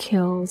fire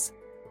kills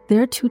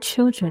their 2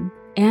 children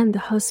and the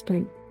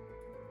husband.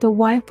 The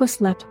wife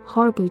was left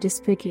horribly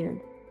disfigured.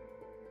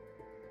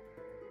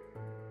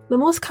 The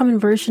most common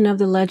version of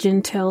the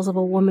legend tells of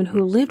a woman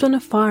who lived on a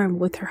farm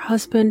with her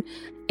husband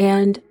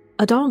and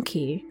a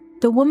donkey.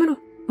 The woman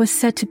was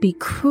said to be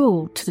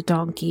cruel to the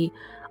donkey,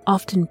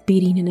 often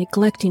beating and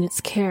neglecting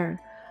its care.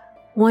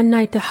 One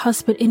night, the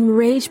husband,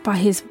 enraged by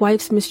his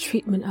wife's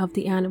mistreatment of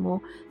the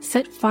animal,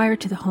 set fire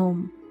to the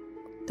home.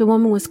 The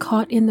woman was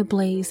caught in the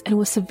blaze and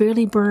was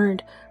severely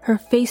burned, her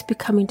face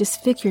becoming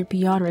disfigured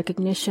beyond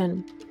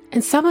recognition.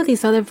 In some of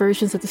these other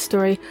versions of the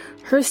story,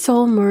 her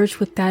soul merged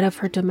with that of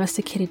her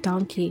domesticated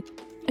donkey.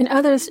 In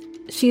others,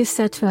 she is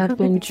said to have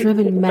been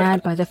driven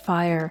mad by the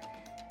fire,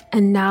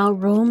 and now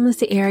roams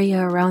the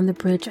area around the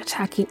bridge,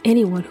 attacking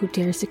anyone who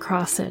dares to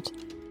cross it.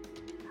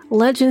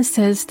 Legend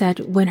says that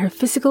when her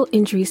physical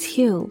injuries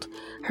healed,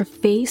 her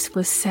face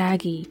was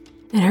saggy,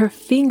 and her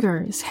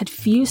fingers had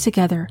fused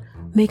together,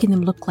 making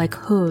them look like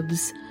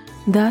hooves.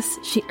 Thus,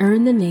 she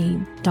earned the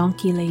name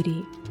Donkey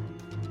Lady.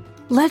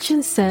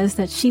 Legend says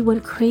that she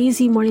went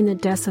crazy mourning the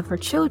deaths of her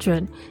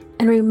children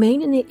and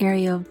remained in the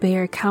area of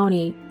Bexar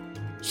County.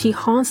 She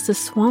haunts the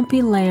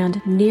swampy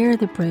land near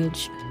the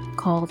bridge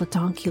called the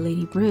Donkey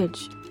Lady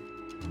Bridge.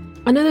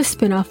 Another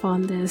spin-off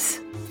on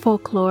this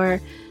folklore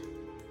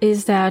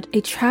is that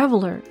a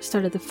traveler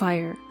started the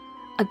fire.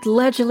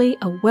 Allegedly,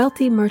 a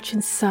wealthy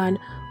merchant's son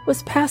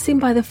was passing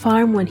by the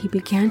farm when he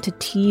began to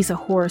tease a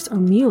horse or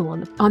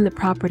mule on the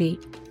property.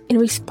 In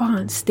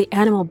response, the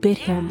animal bit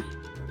him.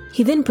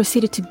 He then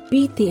proceeded to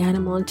beat the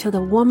animal until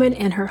the woman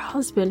and her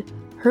husband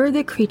heard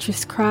the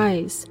creature's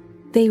cries.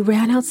 They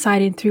ran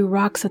outside and threw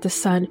rocks at the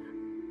son,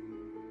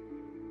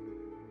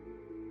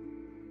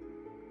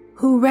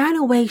 who ran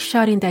away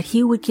shouting that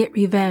he would get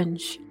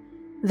revenge.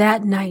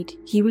 That night,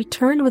 he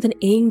returned with an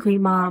angry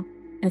mob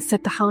and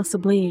set the house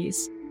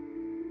ablaze.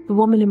 The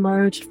woman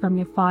emerged from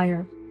the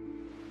fire.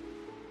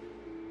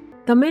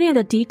 Though many of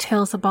the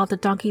details about the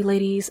Donkey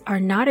Ladies are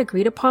not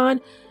agreed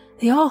upon,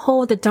 they all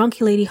hold the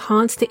Donkey Lady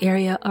haunts the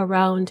area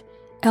around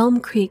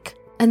Elm Creek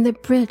and the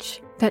bridge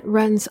that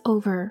runs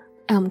over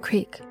Elm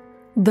Creek.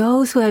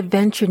 Those who have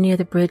ventured near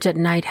the bridge at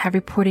night have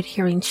reported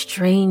hearing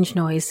strange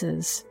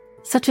noises,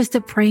 such as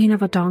the braying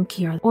of a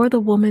donkey or the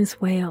woman's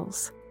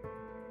wails.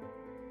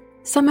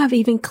 Some have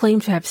even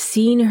claimed to have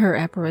seen her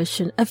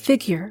apparition, a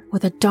figure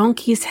with a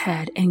donkey's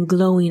head and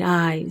glowing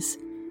eyes.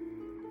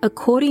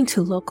 According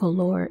to local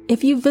lore,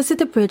 if you visit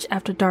the bridge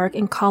after dark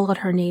and call out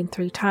her name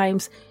 3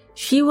 times,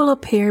 she will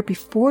appear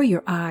before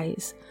your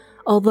eyes.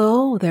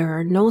 Although there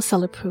are no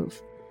solid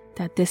proof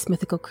that this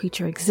mythical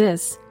creature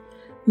exists,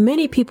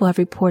 many people have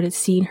reported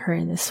seeing her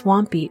in the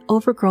swampy,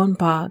 overgrown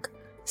bog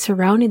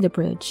surrounding the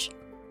bridge.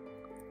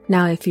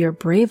 Now, if you're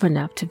brave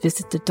enough to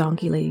visit the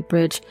Donkey Lady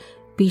Bridge,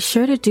 be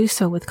sure to do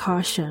so with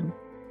caution.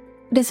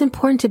 It is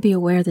important to be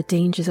aware of the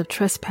dangers of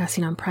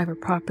trespassing on private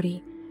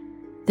property.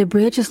 The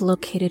bridge is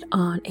located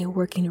on a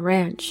working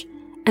ranch,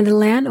 and the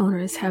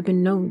landowners have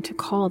been known to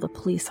call the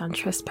police on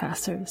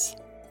trespassers.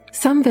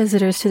 Some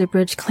visitors to the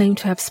bridge claim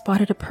to have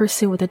spotted a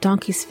person with a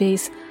donkey's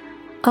face.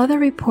 Others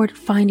report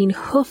finding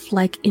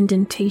hoof-like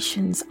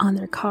indentations on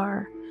their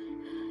car.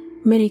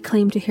 Many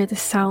claim to hear the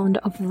sound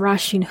of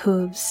rushing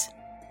hooves.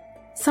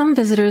 Some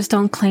visitors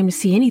don't claim to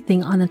see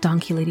anything on the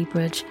Donkey Lady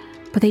Bridge,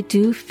 but they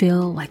do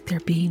feel like they're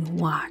being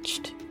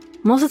watched.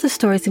 Most of the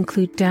stories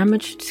include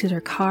damage to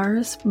their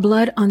cars,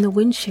 blood on the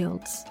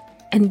windshields,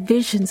 and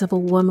visions of a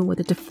woman with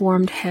a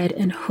deformed head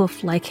and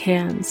hoof-like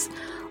hands.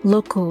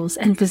 Locals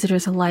and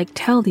visitors alike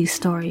tell these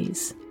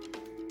stories.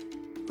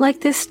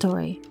 Like this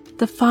story,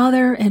 the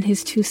father and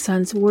his 2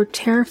 sons were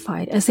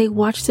terrified as they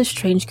watched the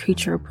strange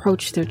creature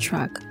approach their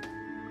truck.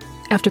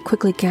 After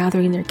quickly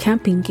gathering their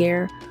camping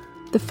gear,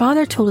 the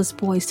father told his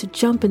boys to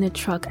jump in the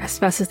truck as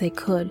fast as they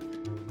could.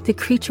 The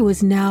creature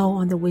was now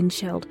on the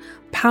windshield,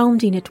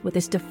 pounding it with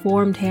its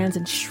deformed hands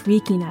and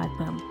shrieking at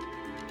them.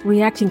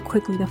 Reacting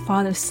quickly, the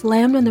father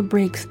slammed on the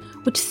brakes,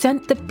 which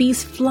sent the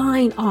beast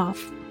flying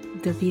off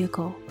of their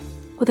vehicle.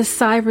 With a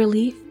sigh of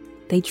relief,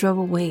 they drove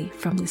away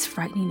from this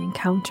frightening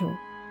encounter.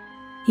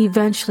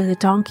 Eventually, the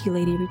donkey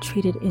lady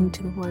retreated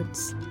into the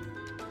woods.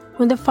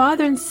 When the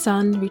father and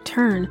son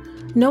returned,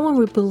 no one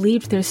would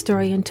believe their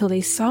story until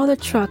they saw the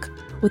truck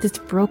with its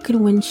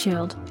broken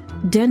windshield,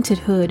 dented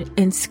hood,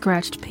 and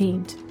scratched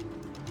paint.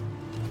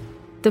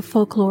 The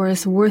folklore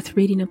is worth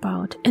reading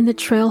about, and the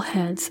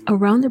trailheads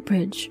around the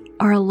bridge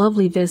are a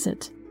lovely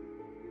visit.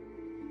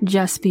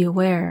 Just be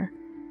aware,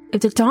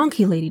 if the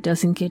donkey lady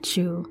doesn't get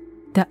you,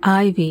 the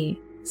ivy,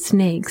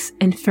 snakes,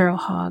 and feral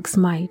hogs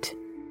might.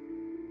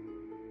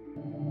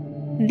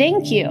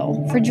 Thank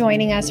you for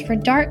joining us for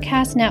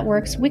Darkcast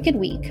Network's Wicked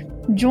Week.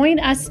 Join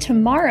us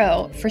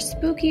tomorrow for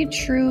spooky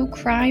true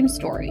crime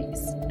stories.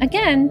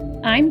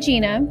 Again, I'm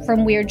Gina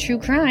from Weird True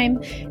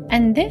Crime,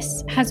 and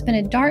this has been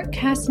a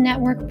Darkcast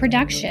Network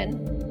production.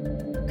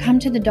 Come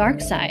to the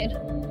dark side.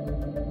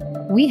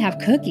 We have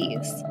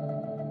cookies.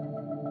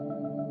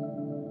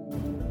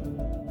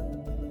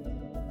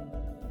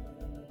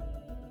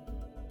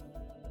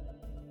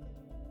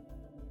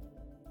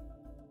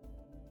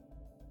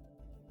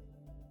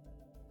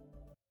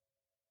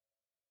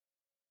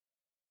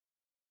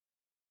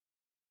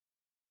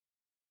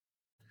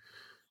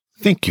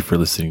 Thank you for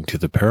listening to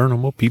the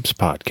Paranormal Peeps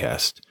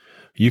podcast.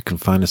 You can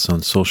find us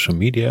on social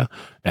media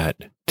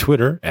at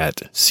Twitter at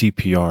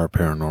CPR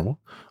Paranormal,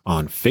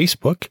 on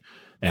Facebook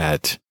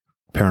at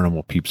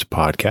Paranormal Peeps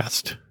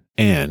Podcast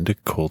and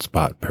Cold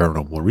Spot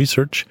Paranormal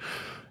Research.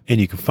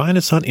 And you can find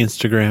us on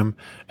Instagram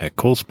at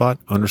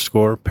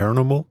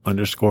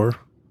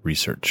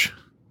coldspot_paranormal_research.